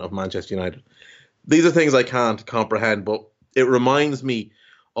captain of Manchester United. These are things I can't comprehend, but it reminds me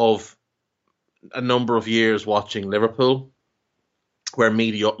of a number of years watching Liverpool, where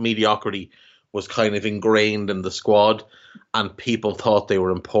mediocrity was kind of ingrained in the squad and people thought they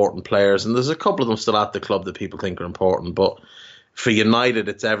were important players. And there's a couple of them still at the club that people think are important, but for United,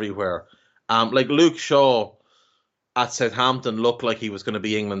 it's everywhere. Like Luke Shaw at Southampton looked like he was going to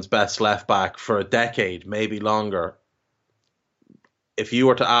be England's best left back for a decade, maybe longer. If you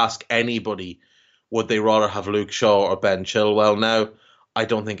were to ask anybody, would they rather have Luke Shaw or Ben Chilwell now, I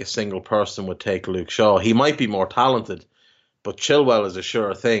don't think a single person would take Luke Shaw. He might be more talented, but Chilwell is a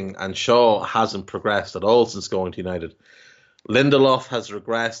sure thing, and Shaw hasn't progressed at all since going to United. Lindelof has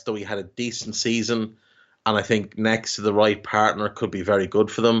regressed, though he had a decent season, and I think next to the right partner could be very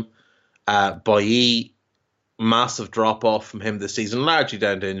good for them. Bailly, massive drop-off from him this season, largely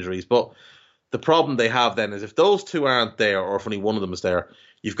down to injuries. But the problem they have then is if those two aren't there, or if only one of them is there,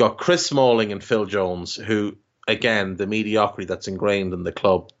 you've got Chris Smalling and Phil Jones, who, again, the mediocrity that's ingrained in the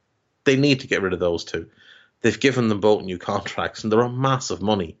club, they need to get rid of those two. They've given them both new contracts, and they're a massive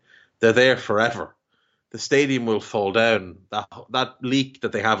money. They're there forever. The stadium will fall down. That leak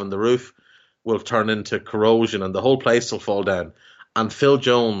that they have in the roof will turn into corrosion, and the whole place will fall down. And Phil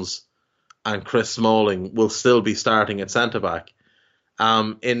Jones and Chris Smalling will still be starting at centre-back.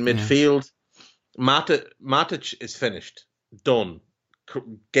 In midfield, Matic is finished. Done.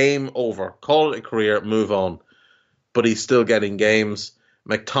 Game over. Call it a career, move on. But he's still getting games.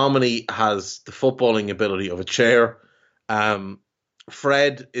 McTominay has the footballing ability of a chair.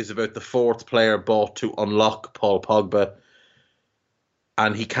 Fred is about the fourth player bought to unlock Paul Pogba,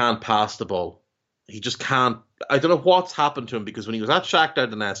 and he can't pass the ball. He just can't. I don't know what's happened to him, because when he was at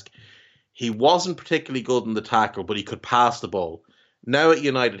Shakhtar Donetsk, he wasn't particularly good in the tackle, but he could pass the ball. Now at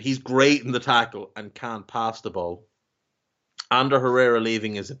United, he's great in the tackle and can't pass the ball. Ander Herrera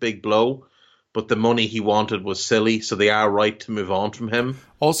leaving is a big blow, but the money he wanted was silly, so they are right to move on from him.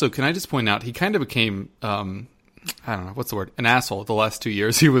 Also, can I just point out, he kind of became, I don't know, what's the word? An asshole the last 2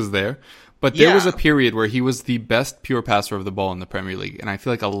 years he was there. But there was a period where he was the best pure passer of the ball in the Premier League, and I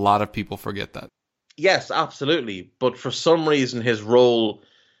feel like a lot of people forget that. Yes, absolutely. But for some reason, his role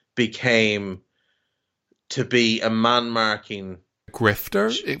became to be a man-marking...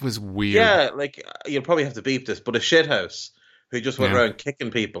 grifter? It was weird. Yeah, like, you'll probably have to beep this, but a shithouse who just went around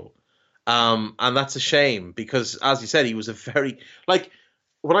kicking people. And that's a shame, because, as you said, he was a very... Like,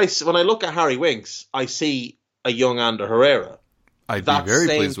 when I look at Harry Winks, I see a young Ander Herrera. I'd be very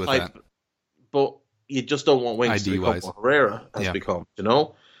pleased with that. But you just don't want Winks to become what Herrera has become, you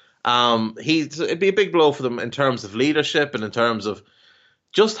know? It'd be a big blow for them in terms of leadership and in terms of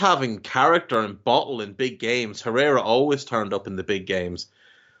just having character and bottle in big games. Herrera always turned up in the big games.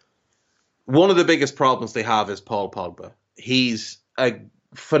 One of the biggest problems they have is Paul Pogba. He's a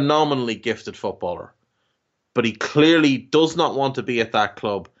phenomenally gifted footballer, but he clearly does not want to be at that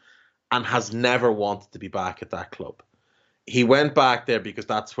club and has never wanted to be back at that club. He went back there because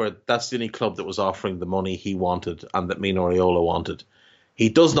that's the only club that was offering the money he wanted and that Mino Raiola wanted. He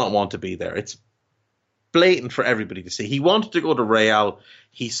does not want to be there. It's blatant for everybody to see. He wanted to go to Real.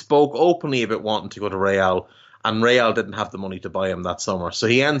 He spoke openly about wanting to go to Real, and Real didn't have the money to buy him that summer. So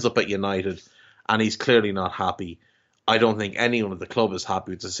he ends up at United, and he's clearly not happy. I don't think anyone at the club is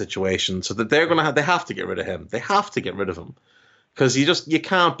happy with the situation. So that they have to get rid of him. They have to get rid of him because you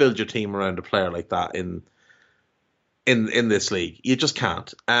can't build your team around a player like that in this league. You just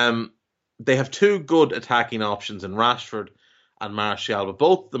can't. They have two good attacking options in Rashford and Martial, but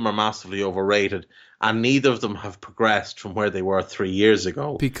both of them are massively overrated, and neither of them have progressed from where they were 3 years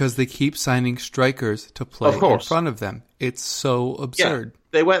ago. Because they keep signing strikers to play in front of them. It's so absurd. Yeah,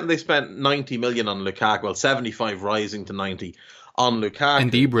 they went and they spent 90 million on Lukaku, well, 75 rising to 90 on Lukaku.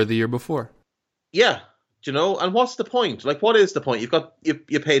 And Ibra the year before. Yeah, do you know? And what's the point? Like, what is the point?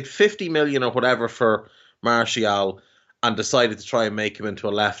 You paid 50 million or whatever for Martial and decided to try and make him into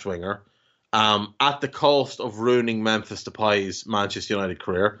a left winger. At the cost of ruining Memphis Depay's Manchester United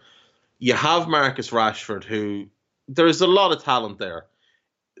career. You have Marcus Rashford, who there's a lot of talent there.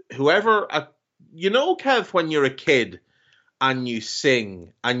 Kev, when you're a kid and you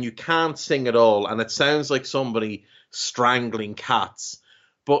sing and you can't sing at all and it sounds like somebody strangling cats,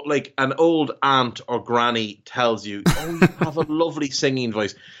 but like an old aunt or granny tells you, oh, you have a lovely singing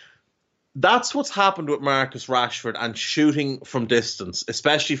voice. That's what's happened with Marcus Rashford and shooting from distance,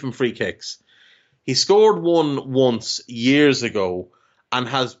 especially from free kicks. He scored one once years ago and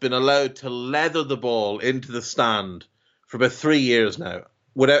has been allowed to leather the ball into the stand for about 3 years now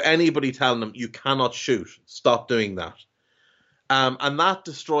without anybody telling him, you cannot shoot. Stop doing that. And that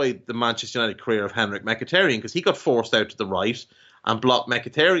destroyed the Manchester United career of Henrik Mkhitaryan because he got forced out to the right and blocked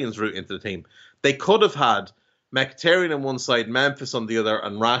Mkhitaryan's route into the team. They could have had Mkhitaryan on one side, Memphis on the other,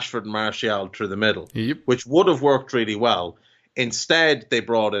 and Rashford and Martial through the middle, which would have worked really well. Instead, they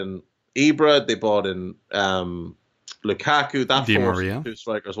brought in Ibra, they brought in Lukaku, that Di forced Maria. Two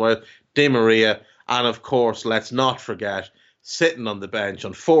strikers wide, Di Maria, and of course, let's not forget, sitting on the bench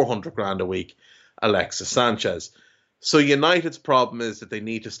on 400 grand a week, Alexis Sanchez. So United's problem is that they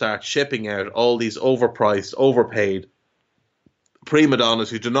need to start shipping out all these overpriced, overpaid prima donnas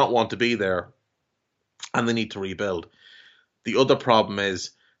who do not want to be there, and they need to rebuild. The other problem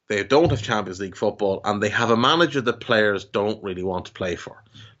is they don't have Champions League football, and they have a manager that players don't really want to play for.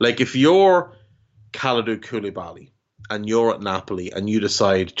 Like, if you're Kalidou Koulibaly and you're at Napoli and you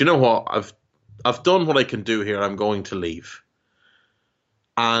decide, do you know what, I've done what I can do here, I'm going to leave.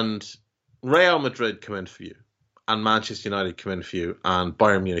 And Real Madrid come in for you, and Manchester United come in for you, and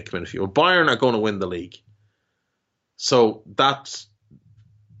Bayern Munich come in for you. Well, Bayern are going to win the league. So that's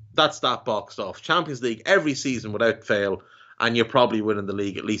that boxed off. Champions League every season without fail, and you're probably winning the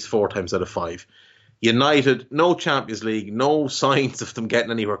league at least 4 times out of 5. United, no Champions League, no signs of them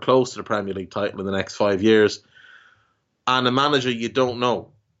getting anywhere close to the Premier League title in the next 5 years. And a manager you don't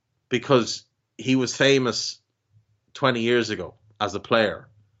know because he was famous 20 years ago as a player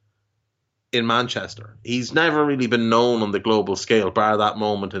in Manchester. He's never really been known on the global scale, bar that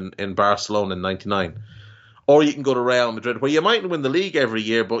moment in Barcelona in 99. Or you can go to Real Madrid, where you mightn't win the league every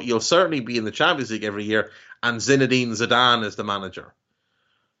year, but you'll certainly be in the Champions League every year, and Zinedine Zidane is the manager.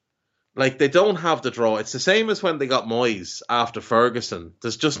 Like, they don't have the draw. It's the same as when they got Moyes after Ferguson.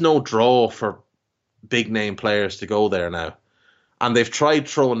 There's just no draw for big-name players to go there now. And they've tried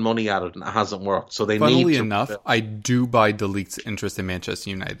throwing money at it, and it hasn't worked. So they Funnily need to enough, rebuild. I do buy De Ligt's interest in Manchester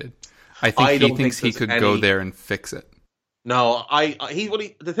United. I think I he don't thinks think he could there's go any- there and fix it. No,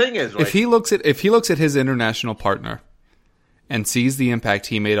 the thing is, right? If he looks at his international partner and sees the impact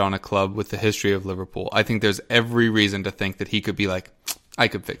he made on a club with the history of Liverpool, I think there's every reason to think that he could be like, I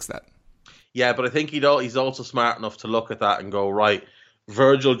could fix that. Yeah, but I think he's also smart enough to look at that and go, right,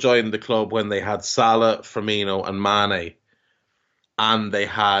 Virgil joined the club when they had Salah, Firmino and Mane, and they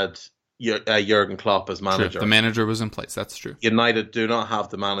had Jurgen Klopp as manager. True. The manager was in place, that's true. United do not have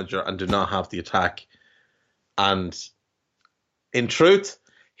the manager and do not have the attack. And in truth,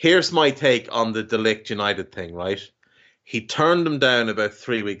 here's my take on the De Ligt United thing, right? He turned them down about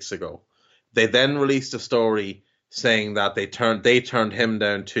 3 weeks ago. They then released a story saying that they turned him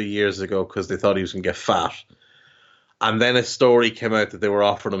down 2 years ago because they thought he was going to get fat. And then a story came out that they were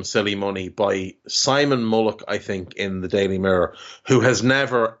offering him silly money by Simon Mullock, I think, in the Daily Mirror, who has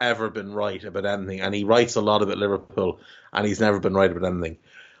never, ever been right about anything. And he writes a lot about Liverpool, and he's never been right about anything.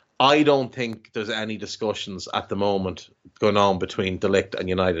 I don't think there's any discussions at the moment going on between De Ligt and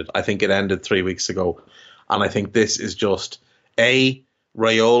United. I think it ended 3 weeks ago. And I think this is just, A,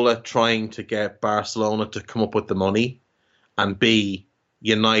 Raiola trying to get Barcelona to come up with the money, and B,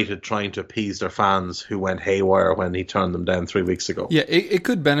 United trying to appease their fans who went haywire when he turned them down 3 weeks ago. Yeah, it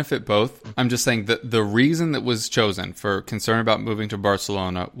could benefit both. I'm just saying that the reason that was chosen for concern about moving to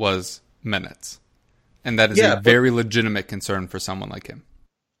Barcelona was minutes. And that is a very legitimate concern for someone like him.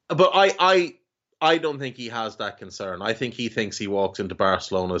 But I don't think he has that concern. I think he thinks he walks into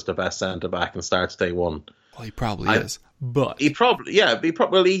Barcelona as the best centre-back and starts day one. Well, he probably is. But he's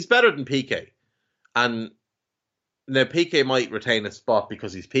better than Piqué. And now, Piqué might retain a spot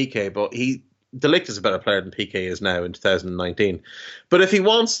because he's Piqué, but De Ligt is a better player than Piqué is now in 2019. But if he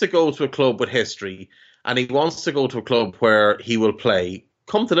wants to go to a club with history, and he wants to go to a club where he will play,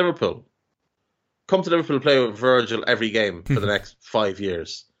 come to Liverpool. Come to Liverpool and play with Virgil every game for the next 5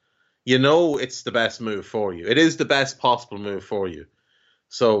 years. You know it's the best move for you. It is the best possible move for you.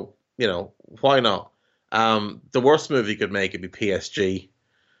 So, why not? The worst move he could make would be PSG,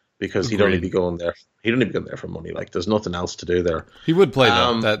 because he'd only be going there. He'd only be going there for money. Like, there's nothing else to do there. He would play,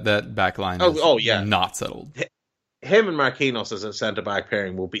 though. That back line is not settled. Him and Marquinhos as a centre-back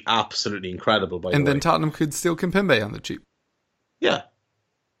pairing will be absolutely incredible, by the way. And then Tottenham could steal Kimpembe on the cheap. Yeah.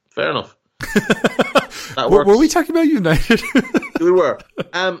 Fair enough. That works. Were we talking about United? We were.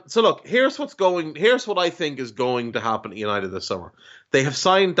 So look, here's what I think is going to happen at United this summer. They have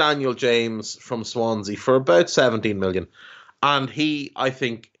signed Daniel James from Swansea for about 17 million. And I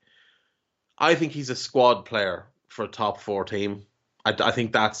think he's a squad player for a top 4 team. I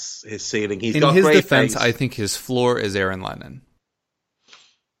think that's his ceiling. He's got his great defense, pace. I think his floor is Aaron Lennon.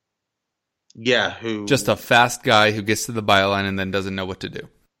 Yeah, just a fast guy who gets to the byline and then doesn't know what to do.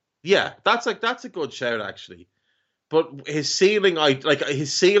 Yeah, that's a good shout actually. But his ceiling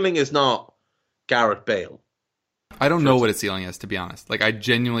is not Gareth Bale. I don't know what his ceiling is, to be honest. Like,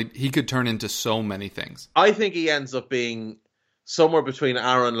 he could turn into so many things. I think he ends up being somewhere between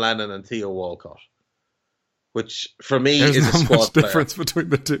Aaron Lennon and Theo Walcott, which for me is a squad player. There's not much difference between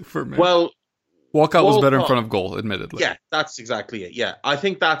the two for me. Well, Walcott was better in front of goal, admittedly. Yeah, that's exactly it. Yeah, I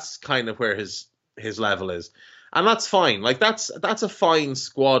think that's kind of where his level is, and that's fine. Like, that's a fine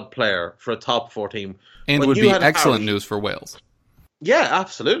squad player for a top 4 team, and would be excellent news for Wales. Yeah,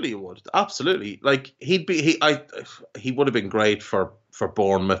 absolutely, it would. Absolutely, like he would have been great for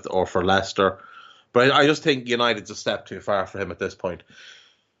Bournemouth or for Leicester. But I just think United's a step too far for him at this point.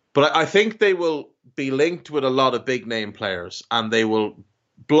 But I think they will be linked with a lot of big name players, and they will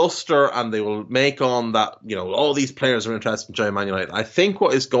bluster and they will make on that, all these players are interested in joining Man United. I think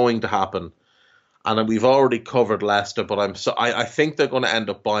what is going to happen, and we've already covered Leicester, but I think they're going to end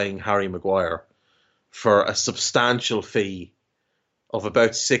up buying Harry Maguire for a substantial fee of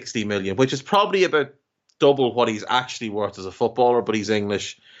about 60 million, which is probably about double what he's actually worth as a footballer, but he's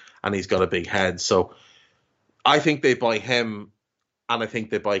English and he's got a big head. So I think they buy him, and I think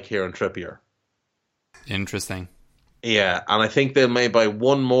they buy Kieran Trippier. Interesting. Yeah, and I think they may buy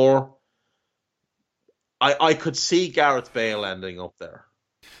one more. I could see Gareth Bale ending up there.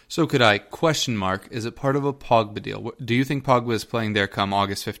 So could I, is it part of a Pogba deal? Do you think Pogba is playing there come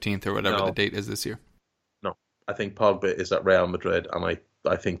August 15th or whatever the date is this year? No, I think Pogba is at Real Madrid, and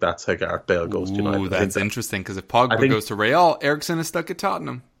I think that's how Gareth Bale goes to United. That's interesting, because if Pogba goes to Real, Eriksen is stuck at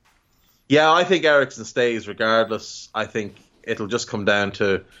Tottenham. Yeah, I think Eriksen stays regardless. I think it'll just come down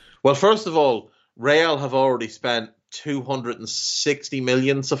to... Well, first of all, Real have already spent 260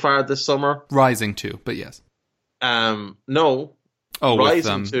 million so far this summer. Rising to, but yes. No. Oh,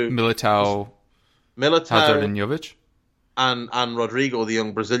 rising with Militao, Hazard and Jovic? And Rodrigo, the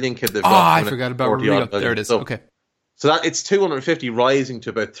young Brazilian kid they've got. I forgot about Rodrigo. There it is. So, okay. So that it's 250 rising to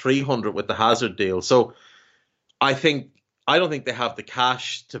about 300 with the Hazard deal. So I don't think they have the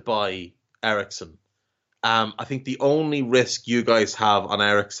cash to buy Eriksen. I think the only risk you guys have on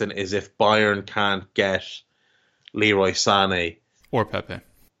Eriksen is if Bayern can't get Leroy Sané or Pepe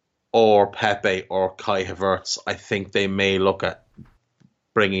or Kai Havertz. I think they may look at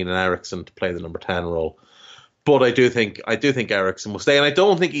bringing in Eriksen to play the number 10 role. But I do think Eriksen will stay, and I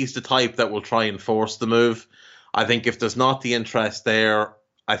don't think he's the type that will try and force the move. I think if there's not the interest there,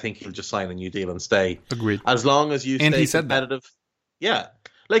 I think he'll just sign a new deal and stay. Agreed. As long as you stay competitive. Yeah.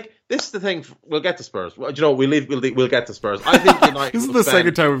 Like, this is the thing. We'll get to Spurs. We'll get to Spurs. I think United. This is the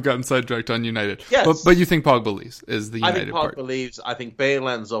second time we've gotten sidetracked on United. Yes. But you think Pogba leaves is the United part. I think Pogba leaves. I think Bale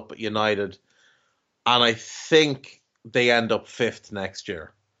ends up at United. And I think they end up 5th next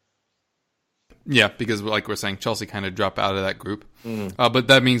year. Yeah, because like we're saying, Chelsea kind of drop out of that group. But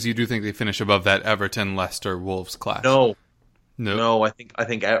that means you do think they finish above that Everton, Leicester, Wolves class? No. No. I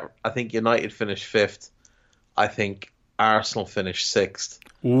think United finish 5th. I think Arsenal finish 6th.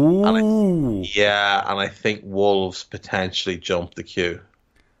 Ooh. And I think Wolves potentially jump the queue.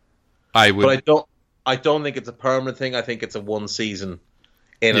 But I don't think it's a permanent thing. I think it's a one season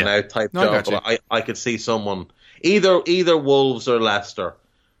in and out type job. But I could see someone either Wolves or Leicester.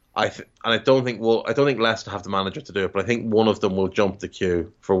 I don't think Leicester have the manager to do it, but I think one of them will jump the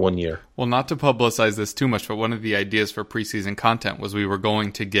queue for 1 year. Well, not to publicize this too much, but one of the ideas for preseason content was we were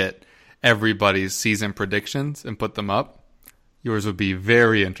going to get everybody's season predictions and put them up. Yours would be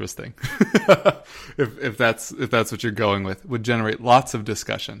very interesting. if that's what you're going with. Would generate lots of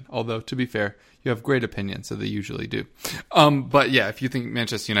discussion. Although, to be fair, you have great opinions, so they usually do. But yeah, if you think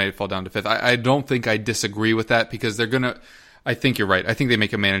Manchester United fall down to 5th, I don't think I disagree with that, because they're going to... I think you're right. I think they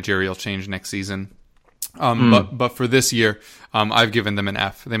make a managerial change next season. But for this year, I've given them an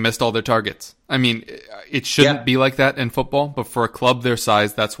F. They missed all their targets. I mean, it shouldn't be like that in football, but for a club their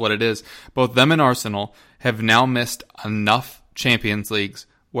size, that's what it is. Both them and Arsenal have now missed enough Champions Leagues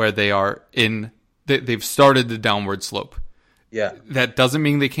where they are they've started the downward slope. Yeah. That doesn't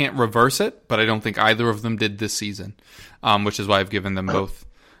mean they can't reverse it, but I don't think either of them did this season, which is why I've given them both.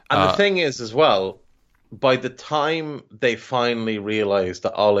 And the thing is, as well, by the time they finally realize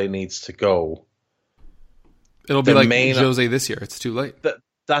that Ole needs to go, it'll be like Jose this year. It's too late.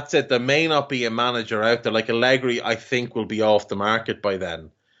 That's it. There may not be a manager out there. Like Allegri, I think, will be off the market by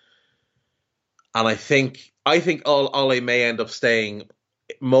then. And I think Ole may end up staying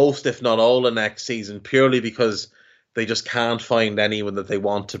most, if not all, of next season, purely because they just can't find anyone that they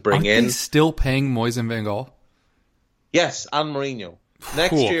want to bring in. Are they still paying Moyes and Van Gaal? Yes, and Mourinho.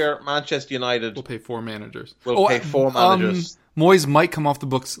 Next year, Manchester United will pay 4 managers. Will pay 4 managers. Moyes might come off the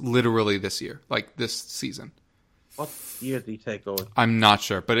books literally this year, like this season. What year did he take over? I'm not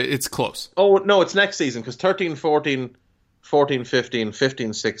sure, but it's close. Oh, no, it's next season, because 13, 14, 14, 15,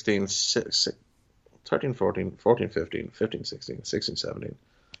 15, 16, 13, 14, 14, 15, 15, 16, 16, 17.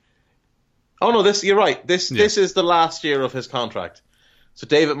 Oh, no, you're right. This is the last year of his contract. So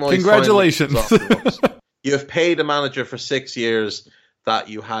David Moyes... Congratulations. You have paid a manager for 6 years that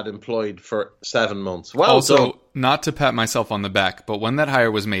you had employed for 7 months. Well, also, not to pat myself on the back, but when that hire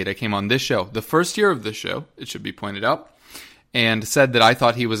was made, I came on this show, the first year of the show, it should be pointed out, and said that I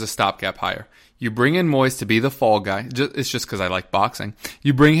thought he was a stopgap hire. You bring in Moyes to be the fall guy. It's just because I like boxing.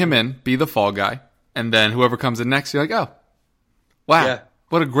 You bring him in, be the fall guy, and then whoever comes in next, you're like, oh, wow,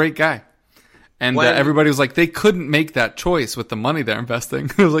 what a great guy. And everybody was like, they couldn't make that choice with the money they're investing.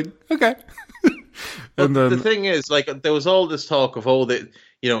 I was like, okay. And then, the thing is, like, there was all this talk of,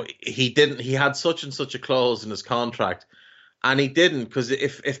 he had such and such a clause in his contract, and he didn't, because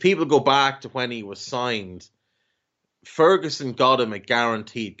if people go back to when he was signed, Ferguson got him a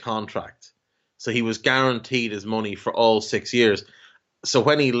guaranteed contract, so he was guaranteed his money for all 6 years. So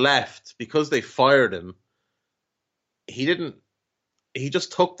when he left, because they fired him, he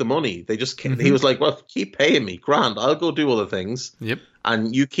just took the money. They just he was like, well, keep paying me, grand, I'll go do other things. Yep.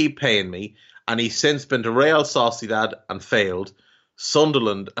 And you keep paying me. And he's since been to Real Sociedad and failed,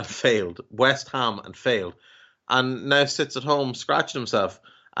 Sunderland and failed, West Ham and failed, and now sits at home scratching himself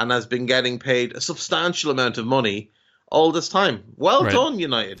and has been getting paid a substantial amount of money all this time. Well done,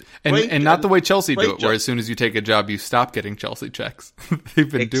 United. And not the way Chelsea do it, where as soon as you take a job, you stop getting Chelsea checks. They've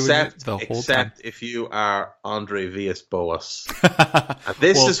been doing it the whole time. Except if you are Andre Villas-Boas. And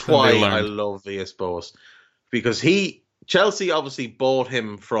this is why I love Villas-Boas. Because Chelsea obviously bought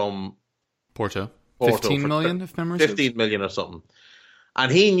him from Porto 15 million, if memory serves. 15 million or something. And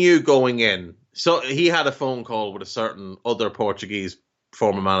he knew going in. So he had a phone call with a certain other Portuguese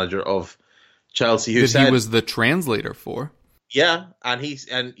former manager of Chelsea who said he was the translator for. Yeah, and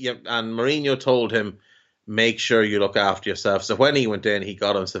Mourinho told him, make sure you look after yourself. So when he went in, he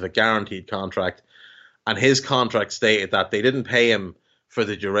got himself a guaranteed contract. And his contract stated that they didn't pay him for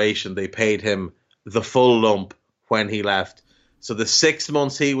the duration. They paid him the full lump when he left. So the 6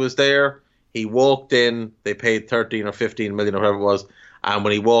 months he was there, he walked in, they paid 13 or 15 million or whatever it was, and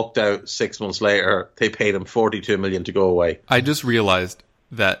when he walked out 6 months later, they paid him 42 million to go away. I just realized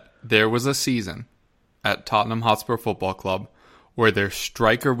that there was a season at Tottenham Hotspur Football Club where their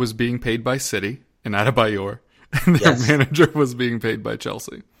striker was being paid by City in Adebayor, and their manager was being paid by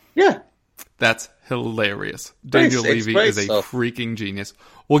Chelsea. Yeah. That's hilarious. Daniel Levy is a freaking genius.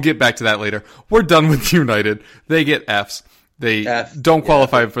 We'll get back to that later. We're done with United. They get Fs. They don't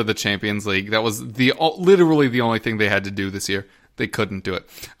qualify for the Champions League. That was literally the only thing they had to do this year. They couldn't do it.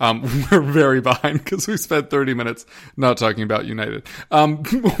 We're very behind because we spent 30 minutes not talking about United.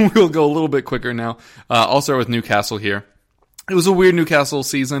 We'll go a little bit quicker now. I'll start with Newcastle here. It was a weird Newcastle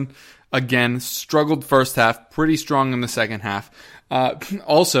season. Again, struggled first half, pretty strong in the second half.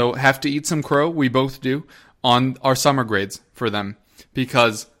 Also, have to eat some crow, we both do, on our summer grades for them.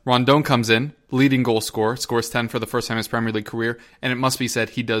 Because Rondon comes in, leading goal scorer, scores 10 for the first time in his Premier League career, and it must be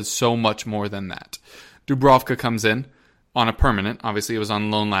said he does so much more than that. Dubravka comes in on a permanent, obviously it was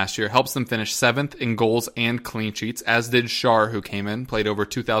on loan last year, helps them finish 7th in goals and clean sheets, as did Schär, who came in, played over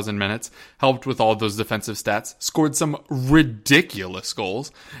 2,000 minutes, helped with all those defensive stats, scored some ridiculous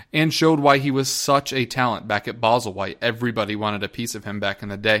goals, and showed why he was such a talent back at Basel, why everybody wanted a piece of him back in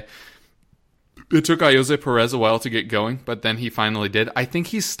the day. It took Ayoze Perez a while to get going, but then he finally did. I think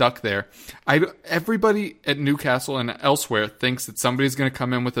he's stuck there. Everybody at Newcastle and elsewhere thinks that somebody's going to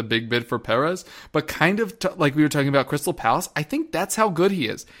come in with a big bid for Perez, but kind of like we were talking about Crystal Palace, I think that's how good he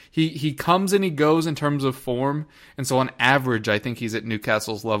is. He comes and he goes in terms of form, and so on average, I think he's at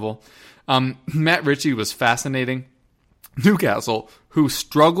Newcastle's level. Matt Ritchie was fascinating. Newcastle, who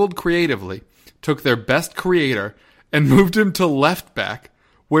struggled creatively, took their best creator and moved him to left back,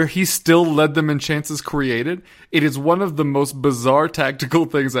 where he still led them in chances created. It is one of the most bizarre tactical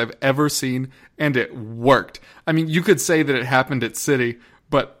things I've ever seen, and it worked. I mean, you could say that it happened at City,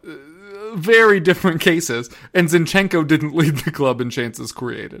 but very different cases, and Zinchenko didn't lead the club in chances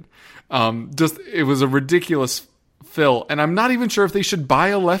created. It was a ridiculous fill, and I'm not even sure if they should buy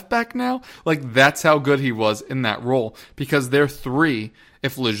a left back now. Like, that's how good he was in that role, because they're three,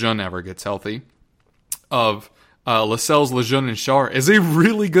 if Lejeune ever gets healthy, of Lascelles, Lejeune, and Schär is a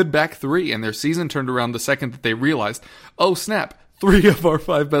really good back three, and their season turned around the second that they realized, oh snap, 3 of our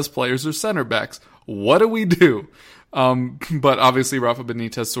 5 best players are center backs. What do we do? But obviously Rafa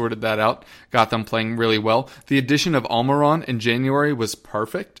Benitez sorted that out, got them playing really well. The addition of Almiron in January was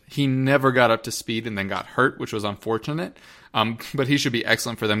perfect. He never got up to speed and then got hurt, which was unfortunate. But he should be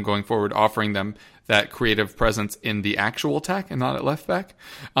excellent for them going forward, offering them that creative presence in the actual attack and not at left back.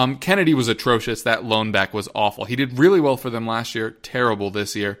 Kennedy was atrocious. That lone back was awful. He did really well for them last year, terrible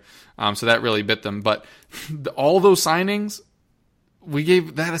this year. So that really bit them. But all those signings, we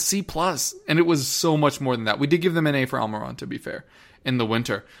gave that a C+, and it was so much more than that. We did give them an A for Almiron, to be fair, in the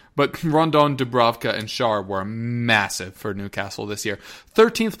winter. But Rondon, Dubravka, and Schär were massive for Newcastle this year.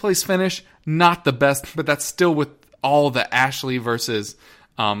 13th place finish, not the best, but that's still with all the Ashley versus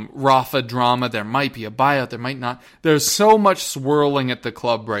Rafa drama. There might be a buyout, there might not. There's so much swirling at the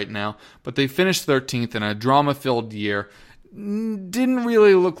club right now, but they finished 13th in a drama-filled year. Didn't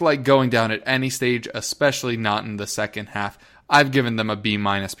really look like going down at any stage, especially not in the second half. I've given them a B-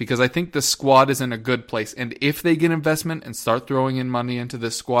 because I think the squad is in a good place, and if they get investment and start throwing in money into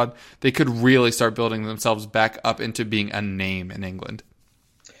this squad, they could really start building themselves back up into being a name in England.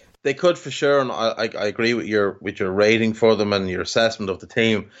 They could for sure, and I agree with your rating for them and your assessment of the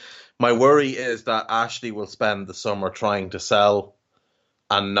team. My worry is that Ashley will spend the summer trying to sell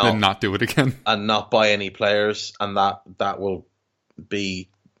and not do it again, and not buy any players, and that will be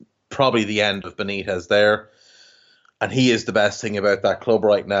probably the end of Benitez there. And he is the best thing about that club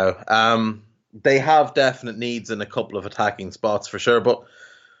right now. They have definite needs in a couple of attacking spots for sure, but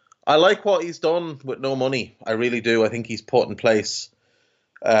I like what he's done with no money. I really do. I think he's put in place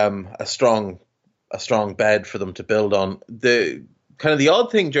a strong bed for them to build on. The kind of the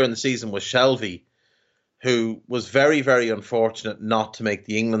odd thing during the season was Shelvey, who was very, very unfortunate not to make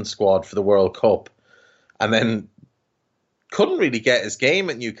the England squad for the World Cup, and then couldn't really get his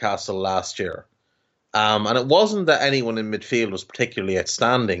game at Newcastle last year. And it wasn't that anyone in midfield was particularly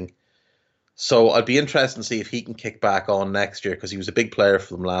outstanding. So I'd be interested to see if he can kick back on next year, because he was a big player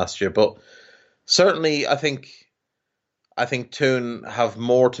for them last year. But certainly I think Toon have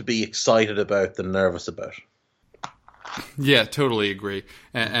more to be excited about than nervous about. Yeah, totally agree.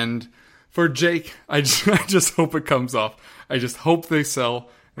 And for Jake, I just hope it comes off. I just hope they sell,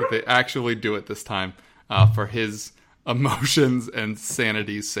 that they actually do it this time for his emotions and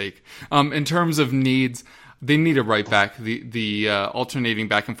sanity's sake. In terms of needs, they need a right back. The alternating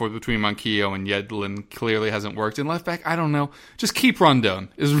back and forth between Manquillo and Yedlin clearly hasn't worked. And left back, I don't know. Just keep Rondon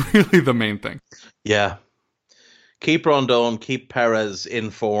is really the main thing. Yeah. Keep Rondon, keep Perez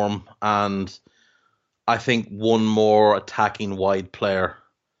in form, and I think one more attacking wide player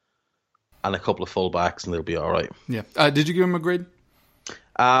and a couple of full-backs, and they'll be all right. Yeah. Did you give him a grade?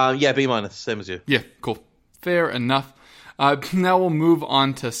 Yeah, B-, same as you. Yeah, cool. Fair enough. Now we'll move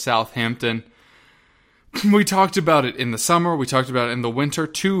on to Southampton. We talked about it in the summer. We talked about it in the winter.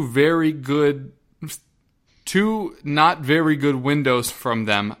 Two not very good windows from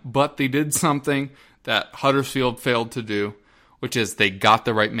them, but they did something that Huddersfield failed to do, which is they got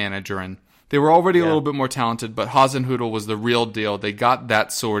the right manager in. They were already a little bit more talented, but Hasenhüttl was the real deal. They got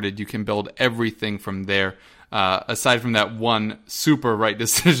that sorted. You can build everything from there. Aside from that one super right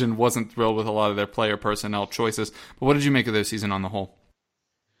decision, wasn't thrilled with a lot of their player personnel choices. But what did you make of their season on the whole?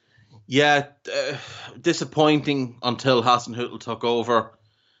 Yeah, disappointing until Hasenhüttl took over.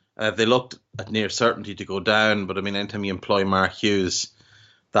 They looked at near certainty to go down, but I mean, anytime you employ Mark Hughes,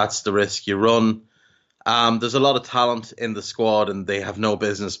 that's the risk you run. There's a lot of talent in the squad, and they have no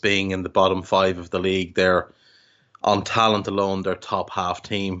business being in the bottom 5 of the league. They're, on talent alone, their top half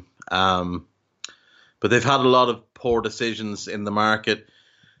team. But they've had a lot of poor decisions in the market,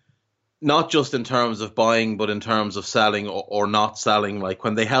 not just in terms of buying, but in terms of selling or not selling. Like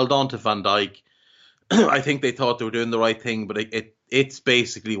when they held on to Van Dijk, I think they thought they were doing the right thing, but it's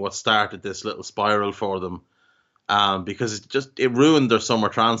basically what started this little spiral for them, because it ruined their summer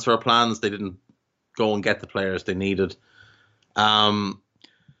transfer plans. They didn't go and get the players they needed.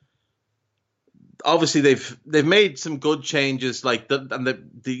 Obviously, they've made some good changes, like the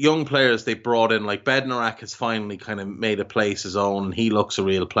young players they brought in, like Bednarak has finally kind of made a place his own, and he looks a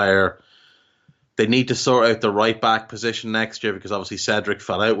real player. They need to sort out the right back position next year because obviously Cedric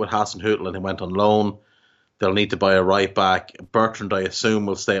fell out with Hasenhüttl and he went on loan. They'll need to buy a right back. Bertrand, I assume,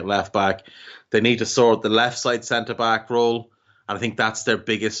 will stay at left back. They need to sort the left side centre back role, and I think that's their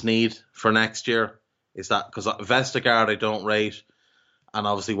biggest need for next year. Is that because Vestergaard I don't rate, and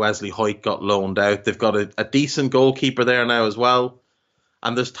obviously Wesley Hoyt got loaned out. They've got a decent goalkeeper there now as well,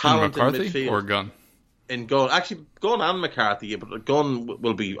 and there's talent in midfield. Or Gunn? In Gunn, actually Gunn and McCarthy, but Gunn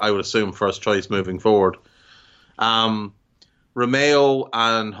will be, I would assume, first choice moving forward. Romeo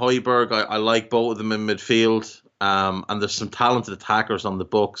and Højbjerg, I like both of them in midfield, and there's some talented attackers on the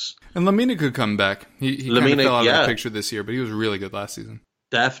books. And Lamina could come back. He kind of fell out of the picture this year, but he was really good last season.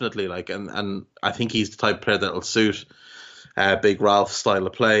 Definitely, and I think he's the type of player that will suit Big Ralph's style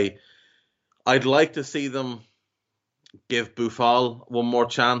of play. I'd like to see them give Boufal one more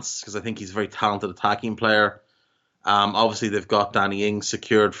chance because I think he's a very talented attacking player. Obviously, they've got Danny Ings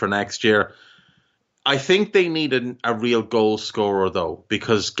secured for next year. I think they need a real goal scorer, though,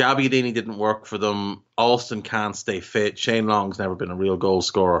 because Gabbiadini didn't work for them. Alston can't stay fit. Shane Long's never been a real goal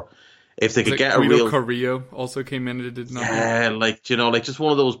scorer. If they could get a real... Carrillo also came in and it did not. Yeah, just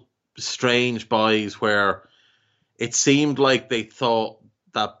one of those strange buys where it seemed like they thought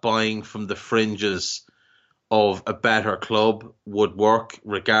that buying from the fringes of a better club would work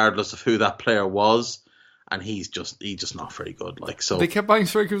regardless of who that player was, and he's just not very good. So they kept buying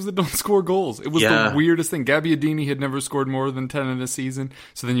strikers that don't score goals. It was the weirdest thing. Gabbiadini had never scored more than 10 in a season,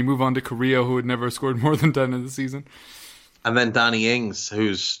 so then you move on to Carrillo, who had never scored more than 10 in the season, and then Danny Ings,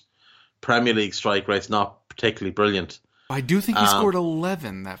 whose Premier League strike rate's not particularly brilliant. I do think he scored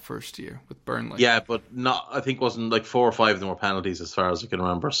 11 that first year with Burnley. Yeah, but I think wasn't like 4 or 5 of them were penalties as far as I can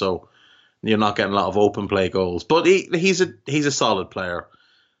remember. So you're not getting a lot of open play goals. But he's a solid player.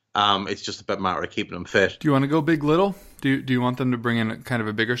 It's just a matter of keeping him fit. Do you want to go big little? Do you want them to bring in kind of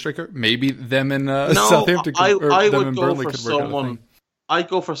a bigger striker? Maybe them in Southampton. I would go for someone. I'd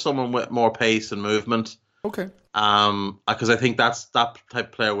go for someone with more pace and movement. Okay. Because I think that type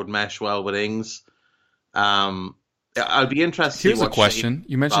of player would mesh well with Ings. I'll be interested. Here's a question.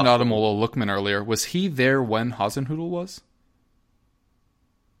 You mentioned Ademola Lookman earlier. Was he there when Hasenhüttl was?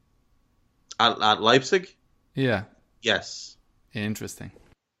 At Leipzig? Yeah. Yes. Interesting.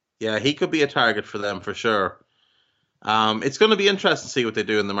 Yeah, he could be a target for them for sure. It's going to be interesting to see what they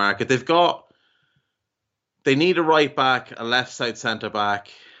do in the market. They need a right back, a left side centre back,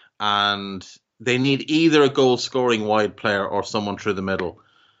 and they need either a goal scoring wide player or someone through the middle.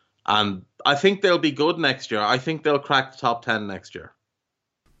 And I think they'll be good next year. I think they'll crack the top 10 next year.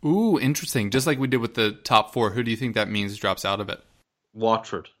 Ooh, interesting. Just like we did with the top 4, who do you think that means drops out of it?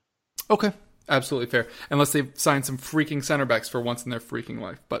 Watford. Okay, absolutely fair. Unless they've signed some freaking center backs for once in their freaking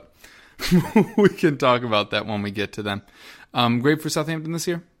life. But we can talk about that when we get to them. Grade for Southampton this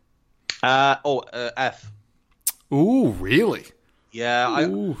year? F. Ooh, really?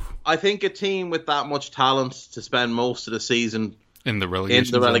 Yeah, I think a team with that much talent to spend most of the season in the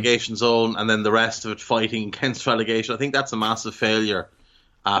relegation zone and then the rest of it fighting against relegation, I think that's a massive failure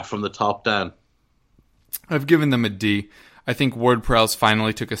from the top down. I've given them a D. I think Ward-Prowse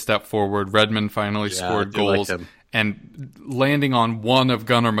finally took a step forward. Redmond finally scored goals. Like and landing on one of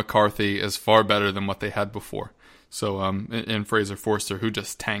Gunnar McCarthy is far better than what they had before. So, in Fraser Forster, who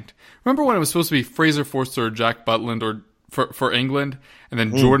just tanked. Remember when it was supposed to be Fraser Forster or Jack Butland or for England, and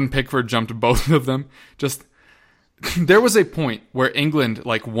then Jordan Pickford jumped both of them? There was a point where England,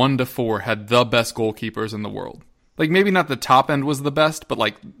 1-4, had the best goalkeepers in the world. Maybe not the top end was the best,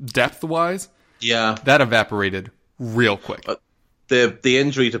 but depth-wise, yeah, that evaporated real quick. the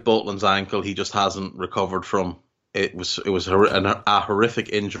injury to Butland's ankle, he just hasn't recovered from. It was a horrific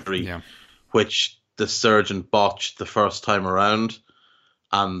injury, which the surgeon botched the first time around,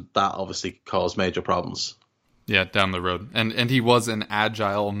 and that obviously caused major problems. Yeah, down the road. And he was an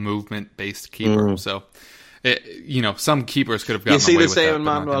agile, movement-based keeper, so some keepers could have gotten away with that. You see the same in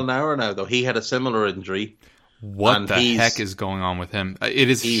Manuel Neuer now, though. He had a similar injury. What the heck is going on with him? It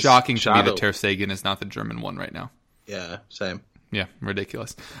is shocking to me that Ter Stegen is not the German one right now. Yeah, same. Yeah,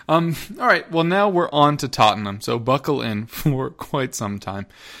 ridiculous. All right, well, now we're on to Tottenham, so buckle in for quite some time.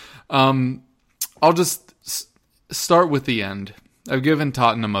 I'll just start with the end. I've given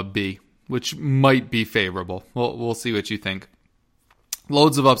Tottenham a B, which might be favorable. We'll see what you think.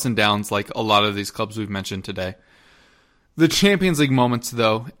 Loads of ups and downs like a lot of these clubs we've mentioned today. The Champions League moments,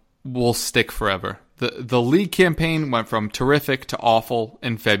 though, will stick forever. The league campaign went from terrific to awful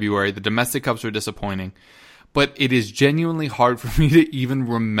in February. The domestic cups were disappointing. But it is genuinely hard for me to even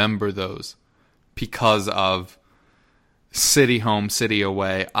remember those because of City home, City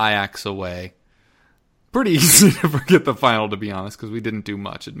away, Ajax away. Pretty easy to forget the final, to be honest, because we didn't do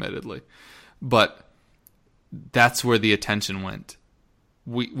much, admittedly. But that's where the attention went.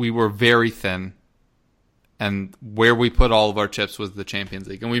 We were very thin, and where we put all of our chips was the Champions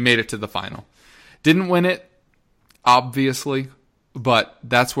League, and we made it to the final. Didn't win it, obviously, but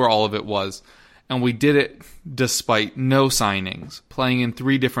that's where all of it was. And we did it despite no signings, playing in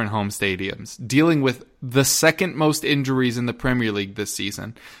 3 different home stadiums, dealing with the second most injuries in the Premier League this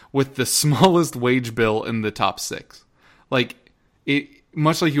season, with the smallest wage bill in the top 6.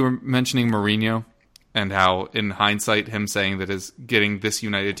 Much like you were mentioning Mourinho, and how, in hindsight, him saying that his getting this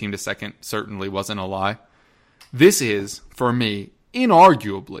United team to second certainly wasn't a lie. This is, for me,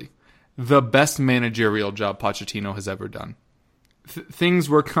 inarguably, the best managerial job Pochettino has ever done. Things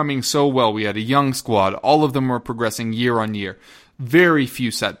were coming so well. We had a young squad. All of them were progressing year on year. Very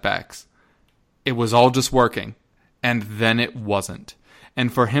few setbacks. It was all just working. And then it wasn't.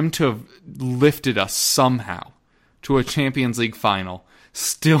 And for him to have lifted us somehow to a Champions League final,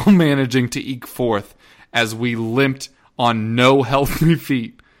 still managing to eke fourth as we limped on no healthy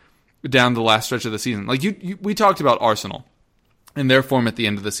feet down the last stretch of the season. We talked about Arsenal and their form at the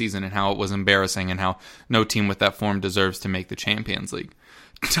end of the season and how it was embarrassing and how no team with that form deserves to make the Champions League.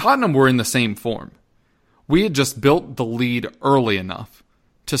 Tottenham were in the same form. We had just built the lead early enough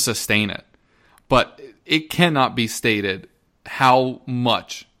to sustain it. But it cannot be stated how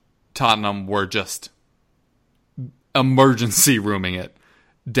much Tottenham were just emergency rooming it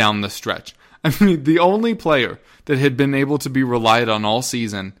down the stretch. I mean, the only player that had been able to be relied on all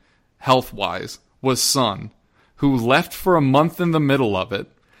season, health-wise, was Son, who left for a month in the middle of it,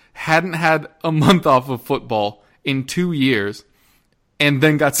 hadn't had a month off of football in 2 years, and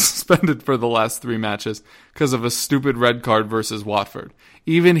then got suspended for the last 3 matches because of a stupid red card versus Watford.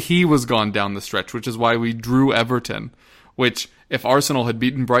 Even he was gone down the stretch, which is why we drew Everton, which, if Arsenal had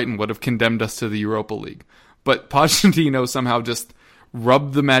beaten Brighton, would have condemned us to the Europa League. But Pochettino somehow just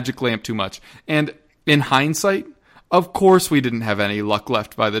rubbed the magic lamp too much. And in hindsight, of course we didn't have any luck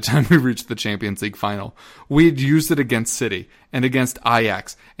left by the time we reached the Champions League final. We had used it against City and against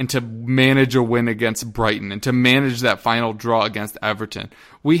Ajax and to manage a win against Brighton and to manage that final draw against Everton.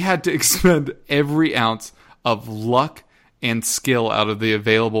 We had to expend every ounce of luck and skill out of the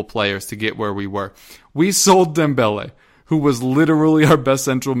available players to get where we were. We sold Dembele, who was literally our best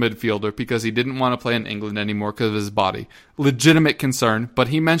central midfielder because he didn't want to play in England anymore because of his body. Legitimate concern, but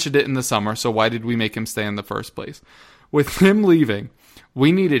he mentioned it in the summer, so why did we make him stay in the first place? With him leaving,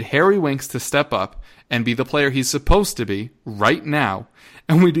 we needed Harry Winks to step up and be the player he's supposed to be right now,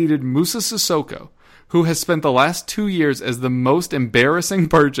 and we needed Moussa Sissoko, who has spent the last 2 years as the most embarrassing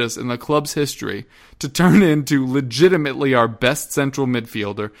purchase in the club's history, to turn into legitimately our best central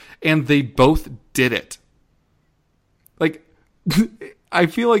midfielder, and they both did it. I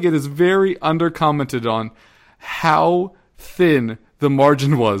feel like it is very undercommented on how thin the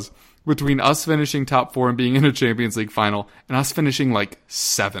margin was between us finishing top 4 and being in a Champions League final and us finishing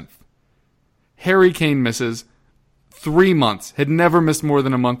 7th. Harry Kane misses 3 months, had never missed more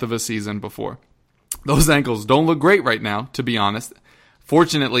than a month of a season before. Those ankles don't look great right now, to be honest.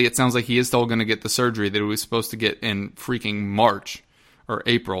 Fortunately, it sounds like he is still going to get the surgery that he was supposed to get in freaking March or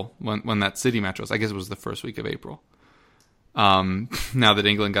April when that City match was. I guess it was the first week of April. Now that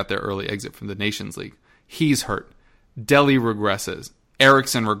England got their early exit from the Nations League. He's hurt. Dele regresses.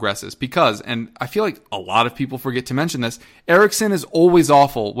 Eriksen regresses because, and I feel like a lot of people forget to mention this, Eriksen is always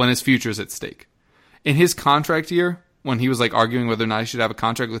awful when his future's at stake. In his contract year, when he was arguing whether or not he should have a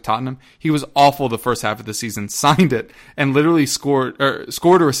contract with Tottenham, he was awful the first half of the season, signed it, and literally scored or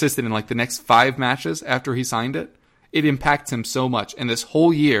assisted in the next 5 matches after he signed it. It impacts him so much. And this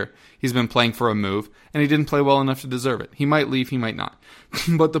whole year, he's been playing for a move, and he didn't play well enough to deserve it. He might leave, he might not.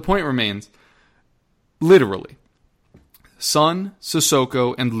 But the point remains, literally, Son,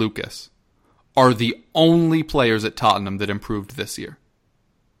 Sissoko, and Lucas are the only players at Tottenham that improved this year.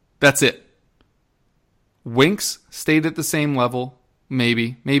 That's it. Winks stayed at the same level,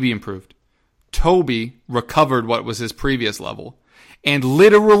 maybe improved. Toby recovered what was his previous level, and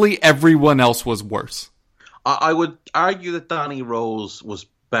literally everyone else was worse. I would argue that Danny Rose was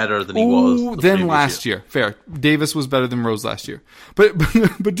better than he was than last year. Fair. Davis was better than Rose last year. But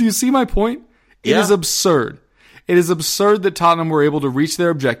do you see my point? It is absurd. It is absurd that Tottenham were able to reach their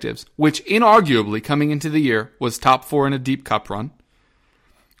objectives, which inarguably coming into the year was top 4 in a deep cup run.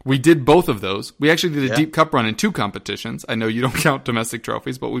 We did both of those. We actually did a deep cup run in 2 competitions. I know you don't count domestic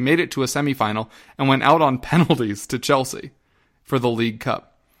trophies, but we made it to a semifinal and went out on penalties to Chelsea for the League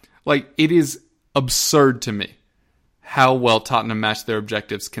Cup. Like, it is absurd to me how well Tottenham matched their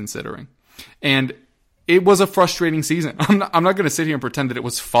objectives considering. And it was a frustrating season. I'm not going to sit here and pretend that it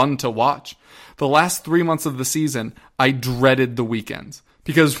was fun to watch. The last 3 months of the season, I dreaded the weekends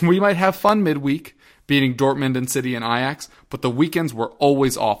because we might have fun midweek, beating Dortmund and City and Ajax, but the weekends were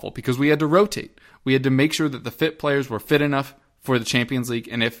always awful because we had to rotate. We had to make sure that the fit players were fit enough for the Champions League,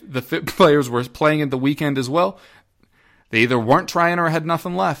 and if the fit players were playing in the weekend as well, they either weren't trying or had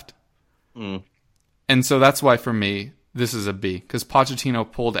nothing left. And so that's why, for me, this is a B, because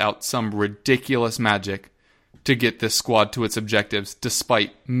Pochettino pulled out some ridiculous magic to get this squad to its objectives,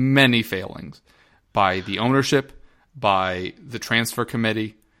 despite many failings by the ownership, by the transfer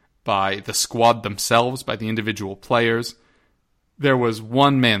committee, by the squad themselves, by the individual players. There was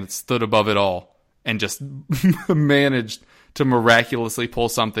one man that stood above it all and just managed to miraculously pull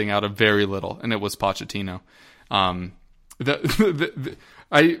something out of very little, and it was Pochettino. I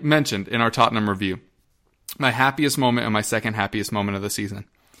mentioned in our Tottenham review, my happiest moment and my second happiest moment of the season.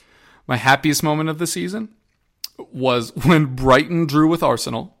 My happiest moment of the season was when Brighton drew with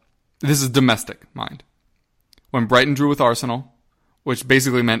Arsenal. This is domestic, mind. When Brighton drew with Arsenal, which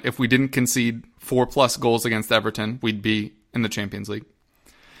basically meant if we didn't concede 4+ goals against Everton, we'd be in the Champions League.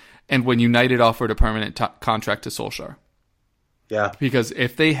 And when United offered a permanent contract to Solskjaer. Yeah. Because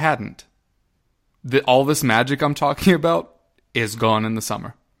if they hadn't, all this magic I'm talking about is gone in the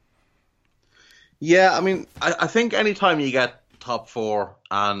summer. Yeah, I mean, I think anytime you get top 4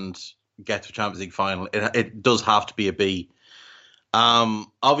 and get to a Champions League final, it does have to be a B.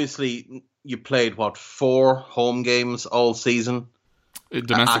 Obviously, you played, 4 home games all season?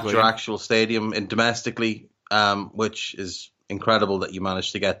 Domestically. At your actual stadium domestically, which is incredible that you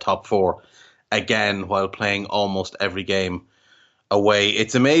managed to get top 4 again while playing almost every game away.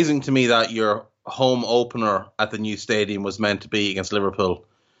 It's amazing to me that your home opener at the new stadium was meant to be against Liverpool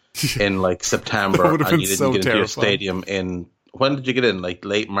in September, and you didn't get into your stadium in, when did you get in?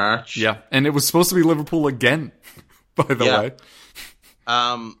 Late March? Yeah, and it was supposed to be Liverpool again, by the way.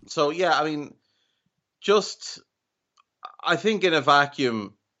 So yeah, I mean, I think in a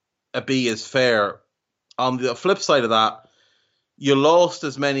vacuum, a B is fair. On the flip side of that, you lost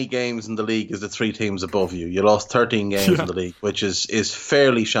as many games in the league as the 3 teams above you. You lost 13 games in the league, which is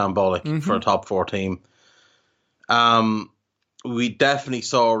fairly shambolic for a top 4 team. We definitely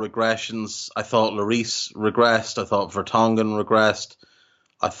saw regressions. I thought Lloris regressed. I thought Vertonghen regressed.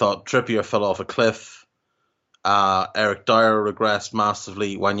 I thought Trippier fell off a cliff. Eric Dyer regressed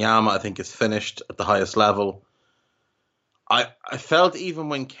massively. Wanyama, I think, is finished at the highest level. I felt even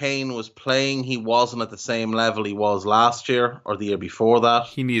when Kane was playing, he wasn't at the same level he was last year or the year before that.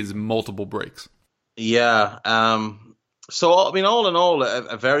 He needs multiple breaks. Yeah. So, I mean, all in all,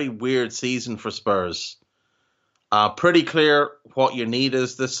 a very weird season for Spurs. Pretty clear what your need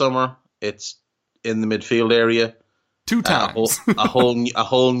is this summer. It's in the midfield area. 2 times. A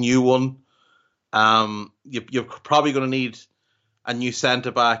whole new one. You're probably going to need a new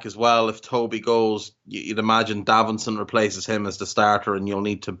centre-back as well. If Toby goes, you'd imagine Davinson replaces him as the starter, and you'll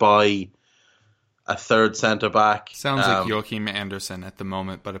need to buy a third centre-back. Sounds like Joachim Andersen at the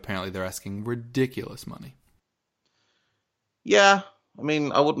moment, but apparently they're asking ridiculous money. Yeah, I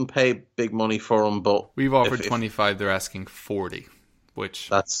mean, I wouldn't pay big money for him, but... We've offered 25, they're asking 40, which...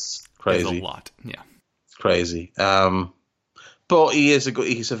 That's crazy. Is a lot, yeah. It's crazy. But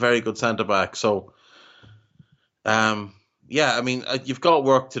he's a very good centre-back, so... Yeah, I mean, you've got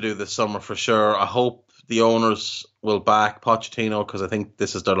work to do this summer for sure. I hope the owners will back Pochettino because I think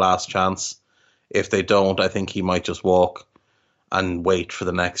this is their last chance. If they don't, I think he might just walk and wait for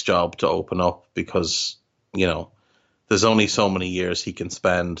the next job to open up because, there's only so many years he can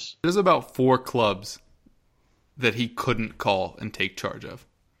spend. There's about 4 clubs that he couldn't call and take charge of.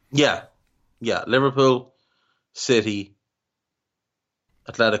 Yeah. Liverpool, City,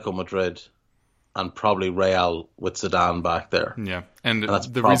 Atletico Madrid, and probably Real with Zidane back there. Yeah, and that's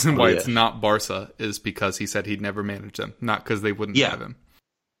the reason why probably it's it. not Barca is because he said he'd never manage them, not because they wouldn't have him.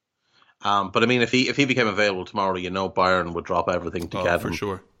 But I mean, if he became available tomorrow, Bayern would drop everything to get him. For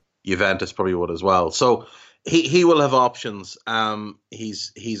sure. Juventus probably would as well. So he will have options.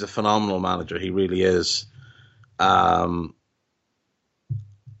 He's a phenomenal manager. He really is. I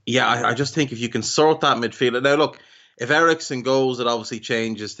just think if you can sort that midfield. Now, look, if Eriksen goes, it obviously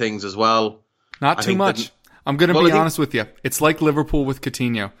changes things as well. Not too much. I'm going to be honest with you. It's like Liverpool with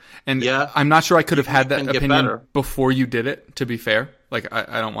Coutinho. And I'm not sure I could have had that opinion before you did it, to be fair. Like,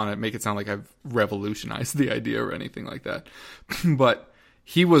 I don't want to make it sound like I've revolutionized the idea or anything like that. But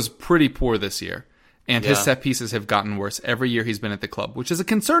he was pretty poor this year. And his set pieces have gotten worse every year he's been at the club, which is a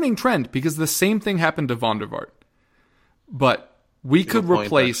concerning trend because the same thing happened to Van der Vaart. But we could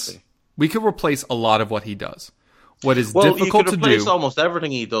replace a lot of what he does. What is difficult to do... you could replace almost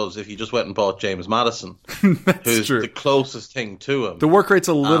everything he does if you just went and bought James Maddison, who's true. the closest thing to him. The work rate's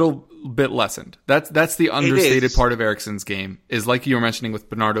a little bit lessened. That's the understated part of Eriksen's game, is like you were mentioning with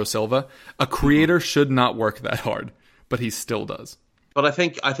Bernardo Silva. A creator should not work that hard, but he still does. But I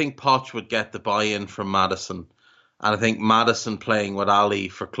think Poch would get the buy-in from Maddison. And I think Maddison playing with Ali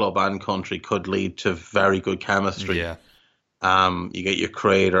for club and country could lead to very good chemistry. Yeah. You get your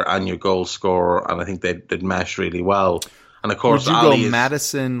creator and your goal scorer, and I think they'd mesh really well. And of course, would you Ali go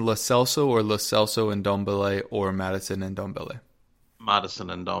Maddison, Lo Celso, or Lo Celso and Ndombele, or Maddison and Ndombele?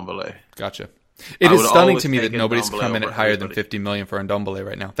 Maddison and Ndombele. Gotcha. It is stunning to me that take nobody's Ndombele coming at over higher than everybody. 50 million for Ndombele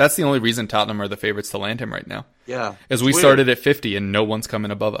right now. That's the only reason Tottenham are the favorites to land him right now. Yeah, As we started at 50 and no one's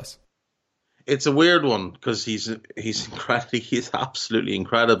coming above us. It's a weird one because he's incredible. He's absolutely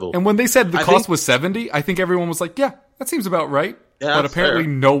incredible. And when they said the cost was 70, I think everyone was like, "Yeah, that seems about right." Yeah, but that's apparently,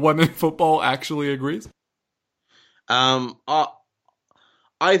 fair. no one in football actually agrees. I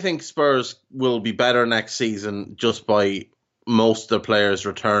think Spurs will be better next season just by most of the players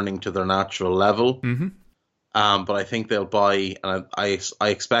returning to their natural level. Mm-hmm. But I think they'll buy, and I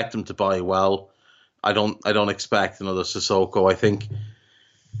expect them to buy well. I don't expect another Sissoko.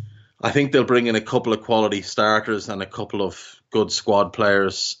 I think they'll bring in a couple of quality starters and a couple of good squad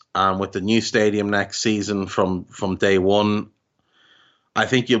players. With the new stadium next season from day one, I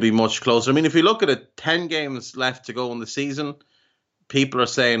think you'll be much closer. I mean, if you look at it, 10 games left to go in the season, people are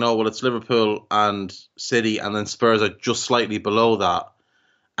saying, oh, well, it's Liverpool and City, and then Spurs are just slightly below that.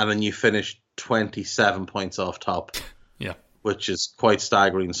 And then you finish 27 points off top. Yeah. Which is quite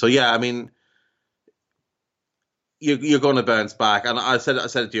staggering. So, yeah, I mean, you're going to bounce back. And I said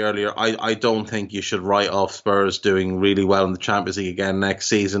it to you earlier, I don't think you should write off Spurs doing really well in the Champions League again next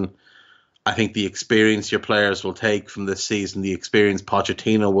season. I think the experience your players will take from this season, the experience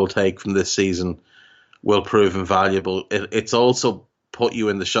Pochettino will take from this season will prove invaluable. It's also put you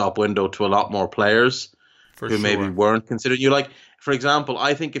in the shop window to a lot more players who maybe weren't considered you. Like, for example,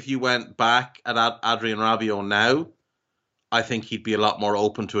 I think if you went back at Adrian Rabiot now, I think he'd be a lot more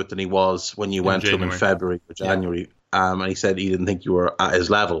open to it than he was when you went to him in February or January. Yeah. And he said he didn't think you were at his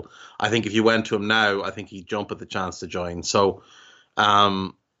level. I think if you went to him now, I think he'd jump at the chance to join. So,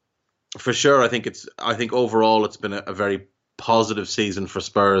 for sure, I think overall it's been a very positive season for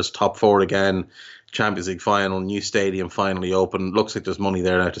Spurs. Top four again, Champions League final, new stadium finally open. Looks like there's money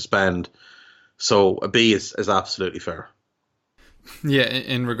there now to spend. So a B is absolutely fair. Yeah,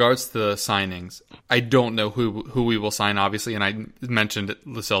 in regards to the signings, I don't know who we will sign, obviously, and I mentioned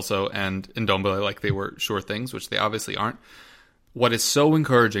Lo Celso and Ndombele like they were sure things, which they obviously aren't. What is so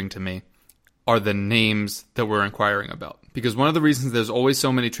encouraging to me are the names that we're inquiring about. Because one of the reasons there's always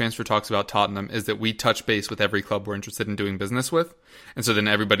so many transfer talks about Tottenham is that we touch base with every club we're interested in doing business with, and so then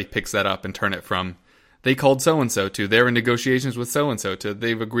everybody picks that up and turn it from they called so-and-so to they're in negotiations with so-and-so to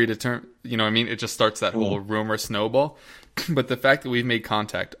they've agreed to turn, you know what I mean? It just starts that whole rumor snowball. But the fact that we've made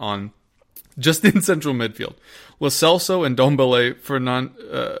contact on, just in central midfield, Lo Celso and Ndombele,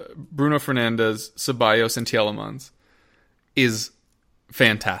 Bruno Fernandes, Ceballos, and Tielemans is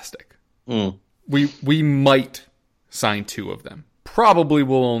fantastic. We might sign two of them. Probably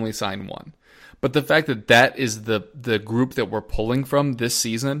we'll only sign one. But the fact that is the group that we're pulling from this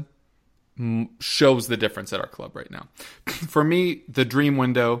season shows the difference at our club right now. For me, the dream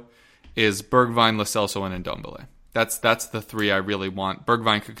window is Bergwijn, Lo Celso, and Ndombele. That's the three I really want.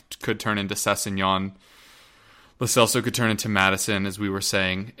 Bergwijn could turn into Sessegnon. Lo Celso could turn into Maddison, as we were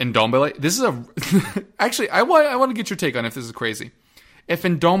saying. Ndombele, this is actually, I want to get your take on if this is crazy. If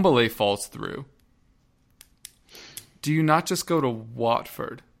Ndombele falls through, do you not just go to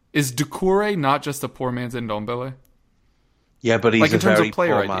Watford? Is Doucouré not just a poor man's Ndombele? Yeah, but he's like a very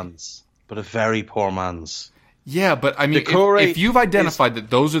poor man's. But a very poor man's. Yeah, but I mean, if you've identified that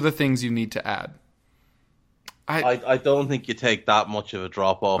those are the things you need to add, I don't think you take that much of a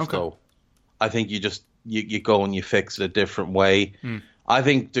drop off though. I think you just you go and you fix it a different way. I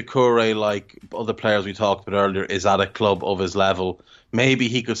think Doucouré, like other players we talked about earlier, is at a club of his level. Maybe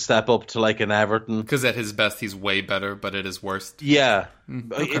he could step up to like an Everton. Because at his best, he's way better, but at his worst... Yeah.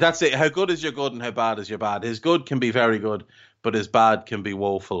 That's it. How good is your good and how bad is your bad? His good can be very good, but his bad can be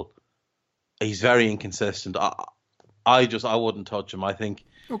woeful. He's very inconsistent. I wouldn't touch him. I think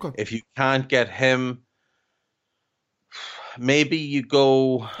if you can't get him, maybe you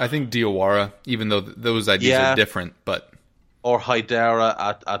go... I think Diawara, even though those ideas are different, but... Or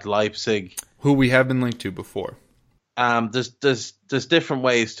Haidara at Leipzig. Who we have been linked to before. There's different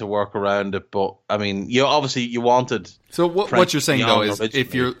ways to work around it, but I mean, you wanted. So what you're saying though is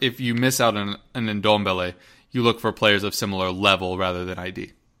if you miss out on an Ndombele, you look for players of similar level rather than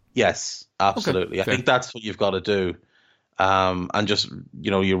ID. Yes, absolutely. I think that's what you've got to do, and just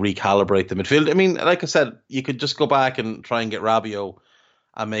you recalibrate the midfield. I mean, like I said, you could just go back and try and get Rabiot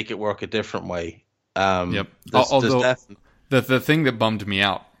and make it work a different way. Yep. Although the thing that bummed me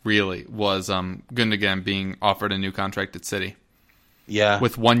out really was Gundogan being offered a new contract at City. Yeah.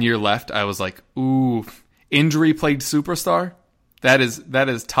 With 1 year left, I was like, ooh, injury plagued superstar? That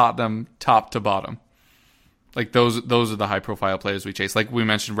is Tottenham top to bottom. Like those are the high profile players we chase. Like we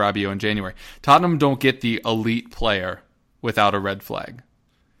mentioned Rabiot in January. Tottenham don't get the elite player without a red flag.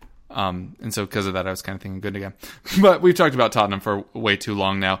 And so because of that, I was kind of thinking Gundogan. But we've talked about Tottenham for way too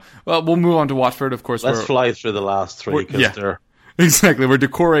long now. Well, we'll move on to Watford, of course. Let's fly through the last three because they're... Exactly, where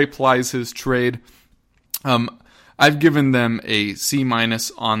Doucouré plies his trade. I've given them a C-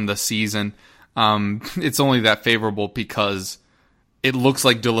 on the season. It's only that favorable because it looks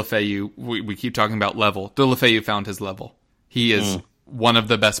like Deulofeu, we keep talking about level. Deulofeu found his level. He is one of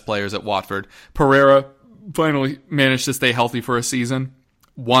the best players at Watford. Pereira finally managed to stay healthy for a season.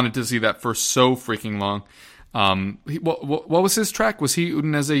 Wanted to see that for so freaking long. What was his track? Was he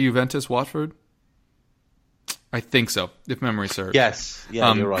Udinese, Juventus, Watford? I think so, if memory serves. Yes,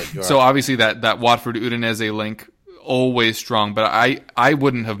 yeah, you're right. So obviously that Watford Udinese link always strong, but I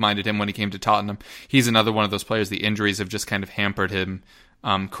wouldn't have minded him when he came to Tottenham. He's another one of those players. The injuries have just kind of hampered him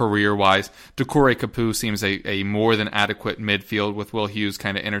career wise. Doucouré Capoue seems a more than adequate midfield with Will Hughes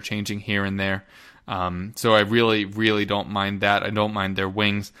kind of interchanging here and there. So I really, really don't mind that. I don't mind their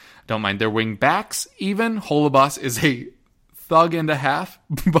wings. I don't mind their wing backs even. Holebas is a thug and a half,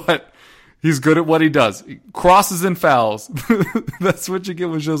 but he's good at what he does. He crosses and fouls. That's what you get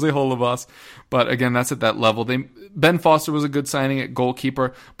with Jose Holebas. But again, that's at that level. Ben Foster was a good signing at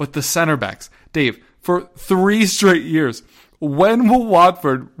goalkeeper, but the center backs, Dave, for 3 straight years, when will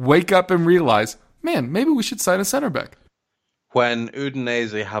Watford wake up and realize, man, maybe we should sign a center back? When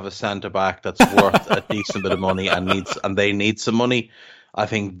Udinese have a centre back that's worth a decent bit of money and they need some money, I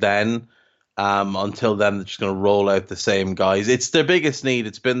think then, until then, they're just going to roll out the same guys. It's their biggest need.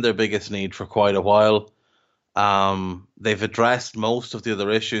 It's been their biggest need for quite a while. They've addressed most of the other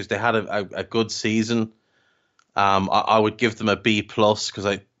issues. They had a good season. I would give them a B+ because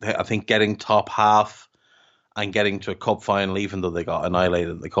I think getting top half and getting to a cup final, even though they got annihilated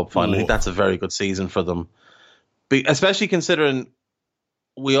in the cup final, I think that's a very good season for them. Especially considering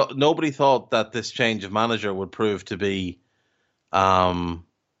nobody thought that this change of manager would prove to be an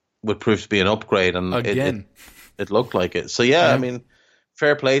upgrade, and it looked like it. So yeah, I mean,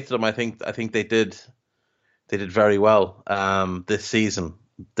 fair play to them. I think they did very well this season.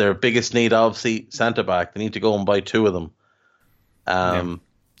 Their biggest need, obviously, centre back. They need to go and buy 2 of them.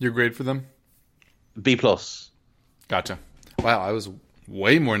 Your grade for them? B+. Gotcha. Wow, I was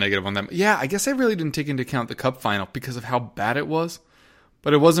way more negative on them. Yeah, I guess I really didn't take into account the cup final because of how bad it was.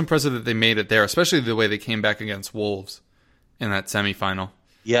 But it was impressive that they made it there, especially the way they came back against Wolves in that semifinal.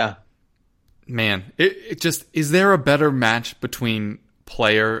 Yeah. Man, it just, is there a better match between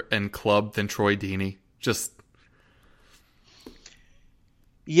player and club than Troy Deeney?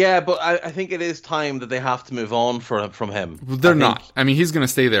 Yeah, but I think it is time that they have to move on from him. They're not. I mean, he's going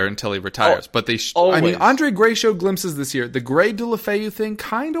to stay there until he retires. But I mean, Andre Gray showed glimpses this year. The Gray Deulofeu thing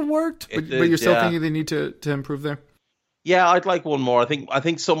kind of worked, but you're still thinking they need to improve there? Yeah, I'd like one more. I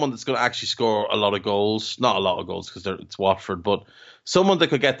think someone that's going to actually score a lot of goals. Not a lot of goals because it's Watford, but someone that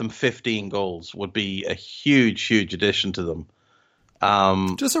could get them 15 goals would be a huge, huge addition to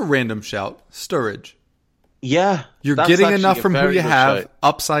them. Just a random shout. Sturridge. Yeah. You're getting enough from who you have. Shout.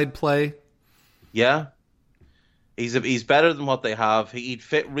 Upside play. Yeah. He's better than what they have. He'd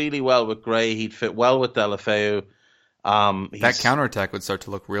fit really well with Gray. He'd fit well with Deulofeu. That counterattack would start to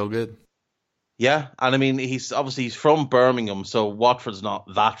look real good. Yeah. And I mean, he's from Birmingham, so Watford's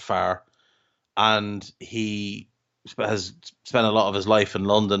not that far. and he has spent a lot of his life in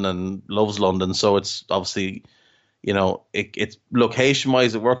London and loves London. So it's obviously, it's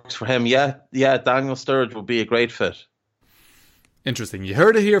location-wise, it works for him. Yeah, Daniel Sturridge would be a great fit. Interesting. You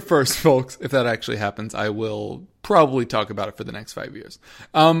heard it here first, folks. If that actually happens, I will probably talk about it for the next 5 years.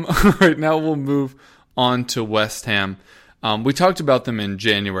 All right, now we'll move on to West Ham. We talked about them in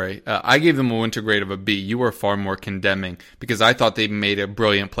January. I gave them a winter grade of a B. You were far more condemning because I thought they made a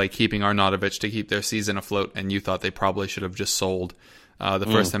brilliant play keeping Arnautovic to keep their season afloat, and you thought they probably should have just sold the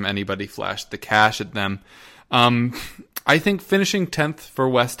first time anybody flashed the cash at them. I think finishing 10th for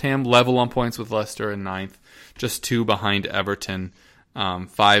West Ham, level on points with Leicester in 9th, just 2 behind Everton,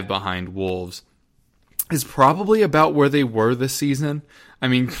 5 behind Wolves, is probably about where they were this season. I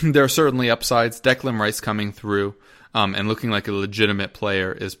mean, there are certainly upsides. Declan Rice coming through and looking like a legitimate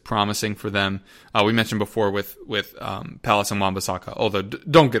player is promising for them. We mentioned before with Palace and Wan-Bissaka, although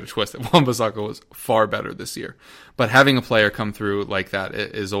don't get it twisted, Wan-Bissaka was far better this year. But having a player come through like that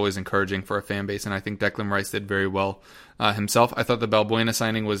is always encouraging for a fan base, and I think Declan Rice did very well himself. I thought the Balbuena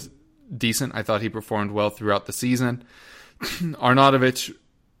signing was decent. I thought he performed well throughout the season. Arnautovic,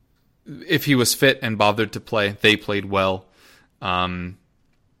 if he was fit and bothered to play, they played well.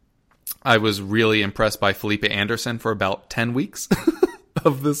 I was really impressed by Felipe Anderson for about 10 weeks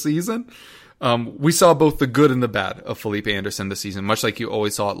of the season. We saw both the good and the bad of Felipe Anderson this season, much like you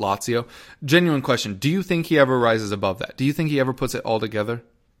always saw at Lazio. Genuine question. Do you think he ever rises above that? Do you think he ever puts it all together?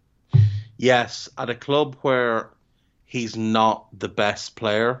 Yes, at a club where he's not the best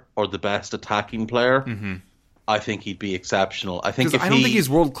player or the best attacking player, I think he'd be exceptional. I don't think he's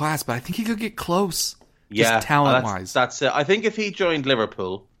world class, but I think he could get close. Yeah, just talent wise. That's it. I think if he joined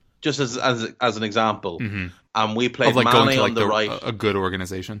Liverpool, just as an example, and we played Mane going to, on the right, a good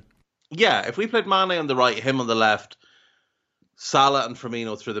organization. Yeah, if we played Mane on the right, him on the left, Salah and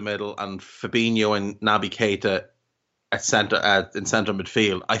Firmino through the middle, and Fabinho and Naby Keita at in centre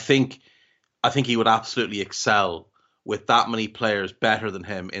midfield, I think he would absolutely excel with that many players better than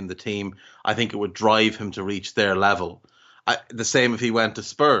him in the team. I think it would drive him to reach their level. The same if he went to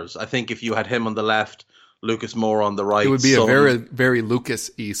Spurs. I think if you had him on the left, Lucas Moura on the right, it would be a very, very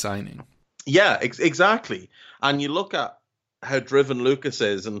Lucas-y signing. Yeah, exactly. And you look at how driven Lucas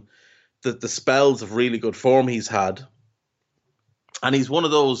is and the spells of really good form he's had. And he's one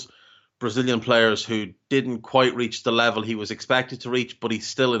of those Brazilian players who didn't quite reach the level he was expected to reach, but he's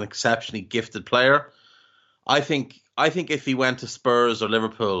still an exceptionally gifted player. I think if he went to Spurs or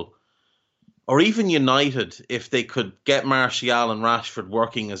Liverpool or even United, if they could get Martial and Rashford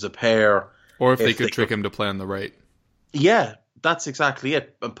working as a pair, or if they could trick him to play on the right. Yeah, that's exactly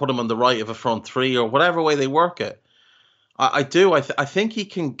it. And put him on the right of a front three or whatever way they work it. I do. I think he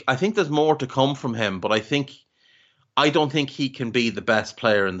can. I think there's more to come from him, but I don't think he can be the best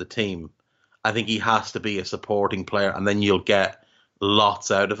player in the team. I think he has to be a supporting player, and then you'll get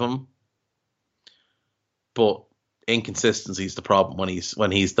lots out of him. But inconsistency is the problem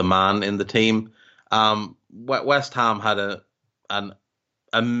when he's the man in the team. West Ham had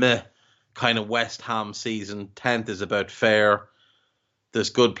a meh kind of West Ham season. 10th is about fair. There's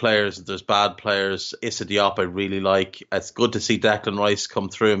good players, there's bad players. Issa Diop I really like. It's good to see Declan Rice come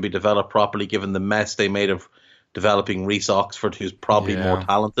through and be developed properly, given the mess they made of developing Reece Oxford, who's probably more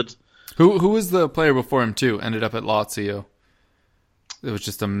talented. Who was the player before him too? Ended up at Lazio. It was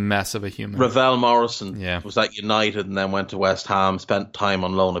just a mess of a human. Ravel Morrison was at United and then went to West Ham, spent time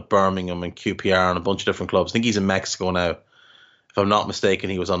on loan at Birmingham and QPR and a bunch of different clubs. I think he's in Mexico now. If I'm not mistaken,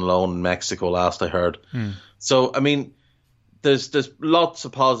 he was on loan in Mexico last I heard. So, I mean, there's lots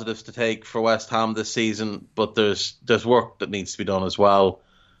of positives to take for West Ham this season, but there's work that needs to be done as well.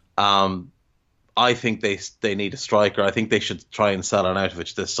 I think they need a striker. I think they should try and sell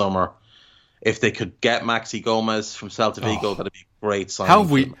Arnautovic this summer. If they could get Maxi Gomez from Celta Vigo, that'd be a great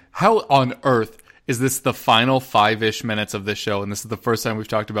signing. How on earth is this the final 5-ish minutes of this show, and this is the first time we've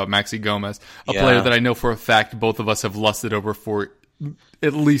talked about Maxi Gomez, a player that I know for a fact both of us have lusted over for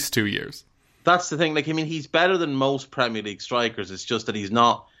at least 2 years. That's the thing. He's better than most Premier League strikers. It's just that he's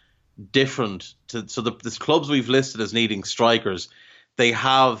not different. The clubs we've listed as needing strikers, they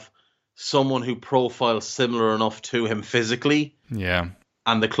have someone who profiles similar enough to him physically. Yeah.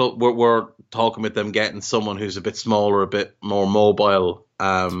 And the club, we're talking with them getting someone who's a bit smaller, a bit more mobile.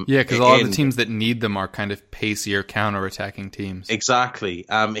 Because a lot of the teams that need them are kind of pacier, counter-attacking teams. Exactly.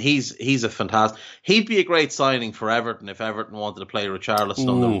 He's a fantastic. He'd be a great signing for Everton if Everton wanted to play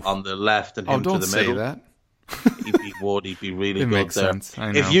Richarlison on the left and him to the middle. Don't say that. He'd be really it good makes there. Sense.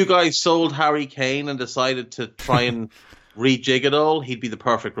 I know. If you guys sold Harry Kane and decided to try and rejig it all, he'd be the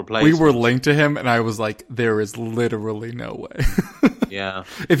perfect replacement. We were linked to him, and I was like, there is literally no way. Yeah.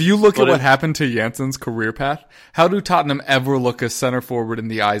 If you look But at what happened to Jansen's career path, how do Tottenham ever look a center forward in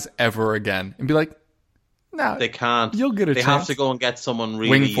the eyes ever again and be like, no, They can't. You'll get a They chance. have to go and get someone really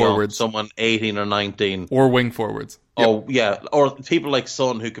Wing young, forwards. someone 18 or 19. Or wing forwards. Yep. Oh, yeah. Or people like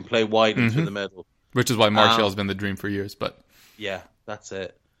Son who can play wide and through the middle. Which is why Martial's been the dream for years. But Yeah, that's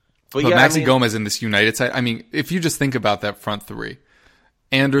it. But But yeah, Maxi Gomez in this United side, I mean, if you just think about that front three,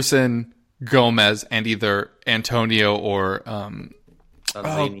 Anderson, Gomez, and either Antonio or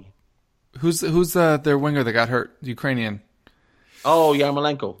Lanzini. who's their winger that got hurt, the Ukrainian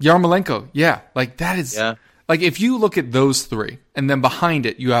Yarmolenko. Yarmolenko. Yeah, like that is Yeah. like if you look at those three, and then behind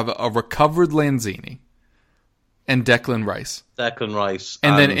it you have a recovered Lanzini and Declan Rice, Declan Rice.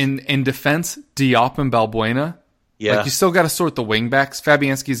 and then in defense Diop and Balbuena. yeah. Like, you still got to sort the wing backs.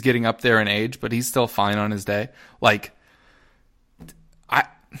 Fabianski's getting up there in age, but he's still fine on his day. Like,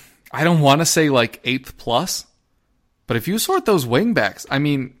 I don't want to say like 8th plus, but if you sort those wing backs, I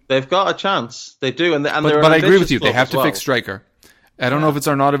mean, They've got a chance. They do. And but they're I an agree with ambitious you. They club have as to well. fix striker. I don't know if it's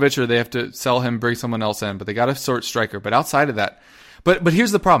Arnautovic or they have to sell him, bring someone else in, but they got to sort striker. But outside of that, but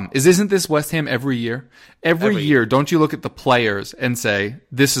here's the problem: isn't this West Ham every year? Every year, don't you look at the players and say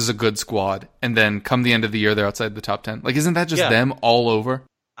this is a good squad, and then come the end of the year they're outside the top 10? Like, isn't that just Yeah. them all over?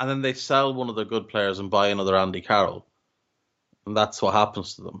 And then they sell one of their good players and buy another Andy Carroll. And that's what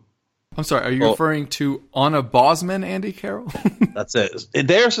happens to them. I'm sorry, are you referring to Anna Bosman, Andy Carroll? That's it.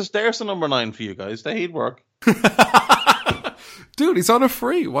 There's the number 9 for you guys. He'd work. Dude, he's on a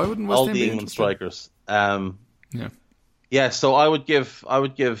free. Why wouldn't West All Ham the be England interested? strikers. Yeah. Yeah, so I would give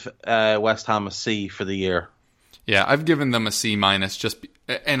West Ham a C for the year. Yeah, I've given them a C minus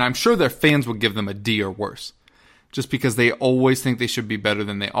and I'm sure their fans would give them a D or worse. Just because they always think they should be better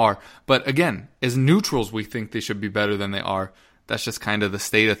than they are. But again, as neutrals, we think they should be better than they are. That's just kind of the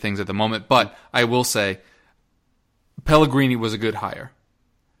state of things at the moment. But I will say, Pellegrini was a good hire.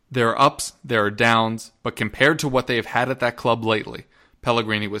 There are ups, there are downs, but compared to what they have had at that club lately,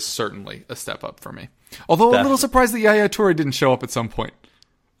 Pellegrini was certainly a step up for me. Although I'm a little surprised that Yaya Toure didn't show up at some point.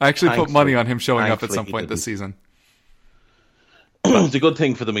 I actually put money on him showing up at some point this season. It's a good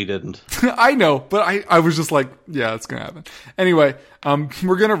thing for them he didn't. I know, but I was just like, yeah, it's going to happen. Anyway,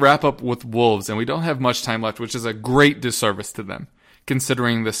 we're going to wrap up with Wolves, and we don't have much time left, which is a great disservice to them,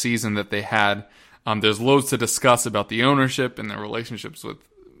 considering the season that they had. There's loads to discuss about the ownership and their relationships with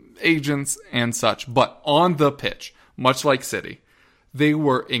agents and such. But on the pitch, much like City, they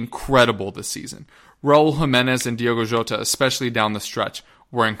were incredible this season. Raul Jimenez and Diogo Jota, especially down the stretch,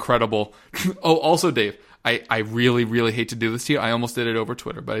 were incredible. Oh, also, Dave, I really, really hate to do this to you. I almost did it over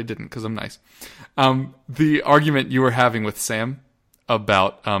Twitter, but I didn't because I'm nice. The argument you were having with Sam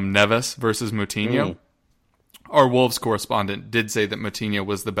about Neves versus Moutinho, our Wolves correspondent did say that Moutinho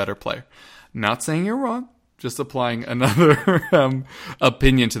was the better player. Not saying you're wrong, just applying another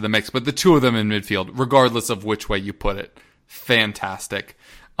opinion to the mix. But the two of them in midfield, regardless of which way you put it, fantastic.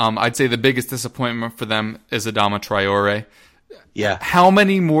 I'd say the biggest disappointment for them is Adama Traore. Yeah. How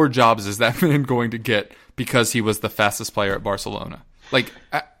many more jobs is that man going to get because he was the fastest player at Barcelona? Like,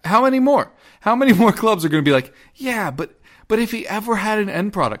 how many more? How many more clubs are going to be like, yeah, but if he ever had an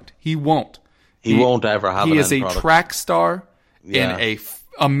end product, he won't. He won't ever have an end product. He is a track star in a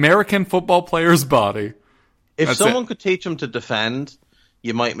American football player's body. If someone could teach him to defend,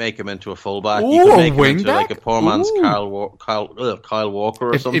 you might make him into a fullback. Ooh, you could make a him into wingback? like a poor man's Ooh. Kyle Walker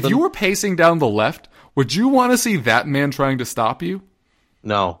or something. If you were pacing down the left, would you want to see that man trying to stop you?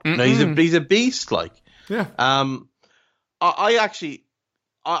 No, he's a beast. Like, Yeah.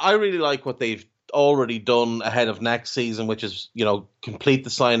 I really like what they've already done ahead of next season, which is, complete the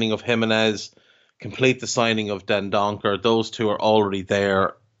signing of Jimenez, complete the signing of Dendoncker. Those two are already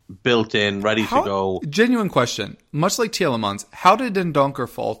there, built in, ready to go. Genuine question. Much like Tielemans, how did Dendoncker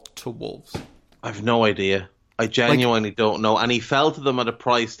fall to Wolves? I've no idea. I genuinely don't know. And he fell to them at a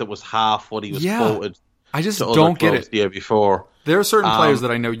price that was half what he was quoted. I just to other don't get clubs it. the year before. There are certain players that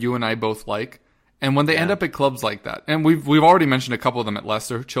I know you and I both like, and when they end up at clubs like that, and we've already mentioned a couple of them at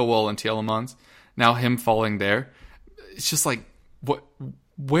Leicester, Chilwell and Tielemans, now him falling there, it's just like,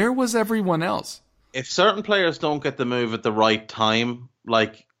 where was everyone else? If certain players don't get the move at the right time,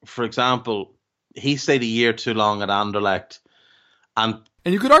 like, for example, he stayed a year too long at Anderlecht, and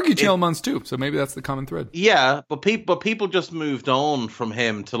you could argue Tielemans too, so maybe that's the common thread. yeah, but people just moved on from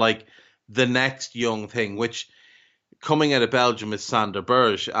him to like the next young thing, which coming out of Belgium is Sander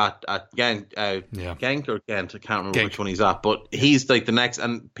Berge at Genk or Ghent. I can't remember which one he's at, but he's like the next,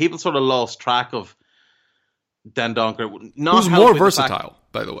 and people sort of lost track of Dendoncker. Who's more versatile,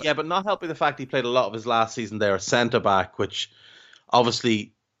 by the way. Yeah, but not helping the fact he played a lot of his last season there at centre back, which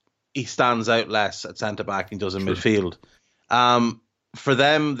obviously he stands out less at centre back than he does in midfield. for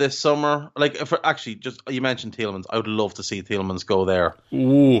them this summer, like for actually just you mentioned Tielemans, I would love to see Tielemans go there.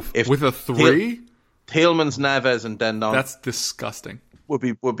 Oof. With a 3? Tielemans, Neves, and Dendon. That's disgusting.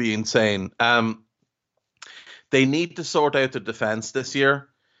 Would be insane. They need to sort out the defense this year.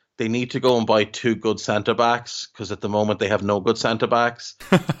 They need to go and buy 2 good centre backs because at the moment they have no good centre backs.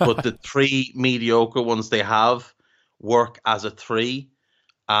 But the 3 mediocre ones they have work as a 3.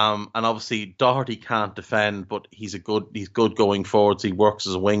 And obviously Doherty can't defend, but he's good going forwards. He works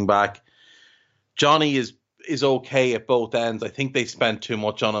as a wing back. Johnny is okay at both ends. I think they spent too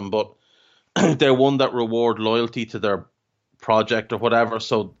much on him, but they're one that reward loyalty to their project or whatever.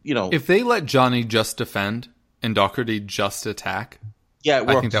 So, if they let Johnny just defend and Doherty just attack, yeah, it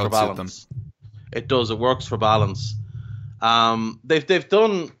works I think that for would balance. suit them. It does. It works for balance. They've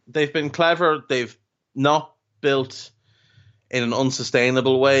been clever. They've not built in an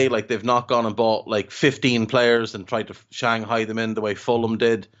unsustainable way. Like they've not gone and bought like 15 players and tried to Shanghai them in the way Fulham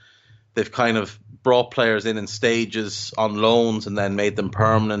did. They've kind of brought players in stages on loans and then made them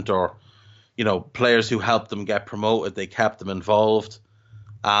permanent, or players who helped them get promoted. They kept them involved.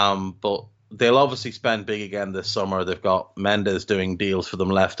 But they'll obviously spend big again this summer. They've got Mendes doing deals for them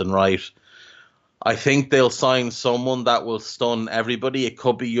left and right. I think they'll sign someone that will stun everybody. It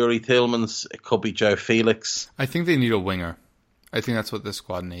could be Yuri Tielemans. It could be Joe Felix. I think they need a winger. I think that's what this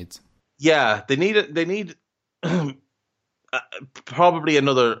squad needs. Yeah, they need probably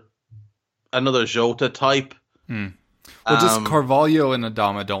another Jota type. Well, just Carvalho and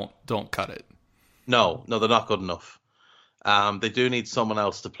Adama don't cut it. No, they're not good enough. They do need someone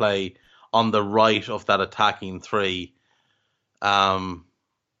else to play on the right of that attacking 3.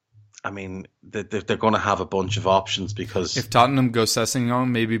 I mean, they're going to have a bunch of options because if Tottenham go Sessegnon,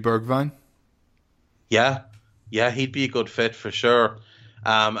 maybe Bergwijn. Yeah, he'd be a good fit for sure.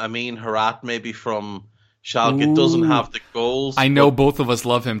 Amin Harat maybe from Schalke. Doesn't have the goals. I know both of us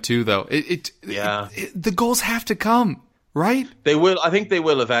love him too, though. The goals have to come, right? They will. I think they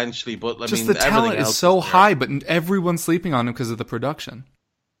will eventually. But the talent is so high, but everyone's sleeping on him because of the production.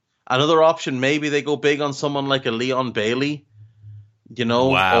 Another option, maybe they go big on someone like a Leon Bailey.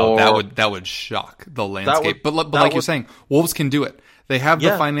 Wow, that would shock the landscape. But like you're saying, Wolves can do it. They have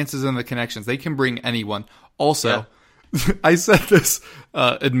the finances and the connections. They can bring anyone. Also, I said this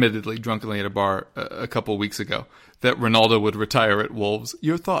admittedly drunkenly at a bar a couple weeks ago that Ronaldo would retire at Wolves.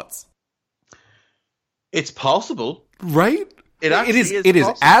 Your thoughts? It's possible, right? It is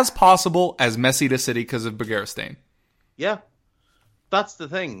as possible as Messi to City because of Bergerstein. Yeah, that's the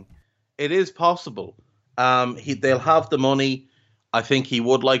thing. It is possible. They'll have the money. I think he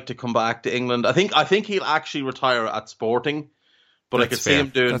would like to come back to England. I think he'll actually retire at Sporting, but I could see him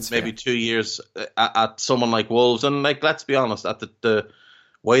doing maybe 2 years at someone like Wolves. And let's be honest, at the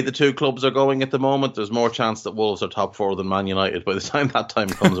way the 2 clubs are going at the moment, there's more chance that Wolves are top 4 than Man United by the time that time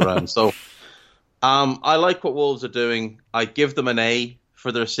comes around. So, I like what Wolves are doing. I give them an A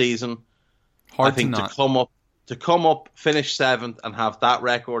for their season. Hard I think to not. to come up, finish 7th, and have that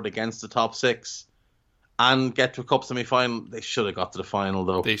record against the top 6. And get to a cup semi-final. They should have got to the final,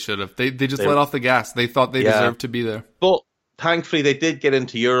 though. They should have. They just let off the gas. They thought they deserved to be there. But thankfully, they did get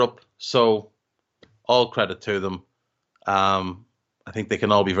into Europe, so all credit to them. I think they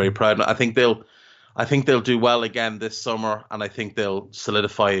can all be very proud. I think they'll do well again this summer, and I think they'll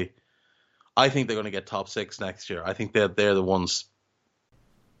solidify. I think they're going to get top 6 next year. I think they're the ones.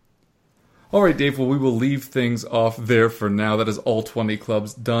 All right, Dave, well, we will leave things off there for now. That is all 20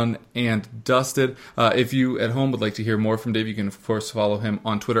 clubs done and dusted. If you at home would like to hear more from Dave, you can, of course, follow him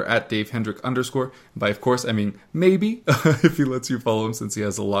on Twitter at DaveHendrick_. By, of course, I mean maybe, if he lets you follow him since he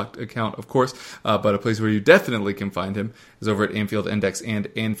has a locked account, of course. But a place where you definitely can find him is over at Anfield Index and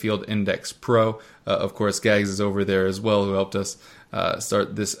Anfield Index Pro. Of course, Gags is over there as well, who helped us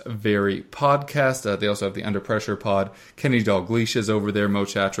start this very podcast. They also have the Under Pressure pod. Kenny Dalglish is over there. Mo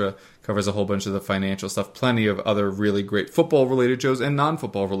Chatra covers a whole bunch of the financial stuff. Plenty of other really great football-related shows and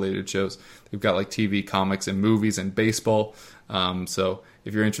non-football-related shows. They've got like TV, comics, and movies and baseball. So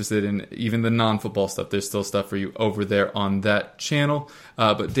if you're interested in even the non-football stuff, there's still stuff for you over there on that channel.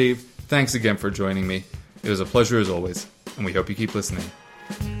 But Dave, thanks again for joining me. It was a pleasure as always, and we hope you keep listening.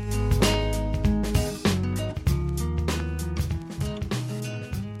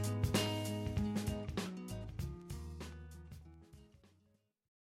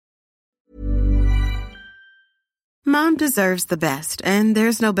 Mom deserves the best, and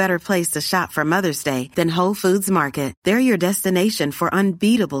there's no better place to shop for Mother's Day than Whole Foods Market. They're your destination for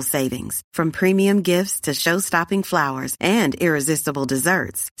unbeatable savings, from premium gifts to show-stopping flowers and irresistible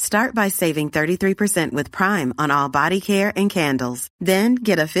desserts. Start by saving 33% with Prime on all body care and candles. Then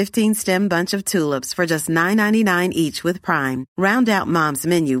get a 15-stem bunch of tulips for just $9.99 each with Prime. Round out Mom's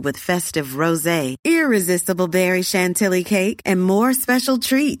menu with festive rosé, irresistible berry chantilly cake, and more special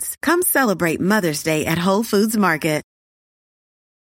treats. Come celebrate Mother's Day at Whole Foods Market.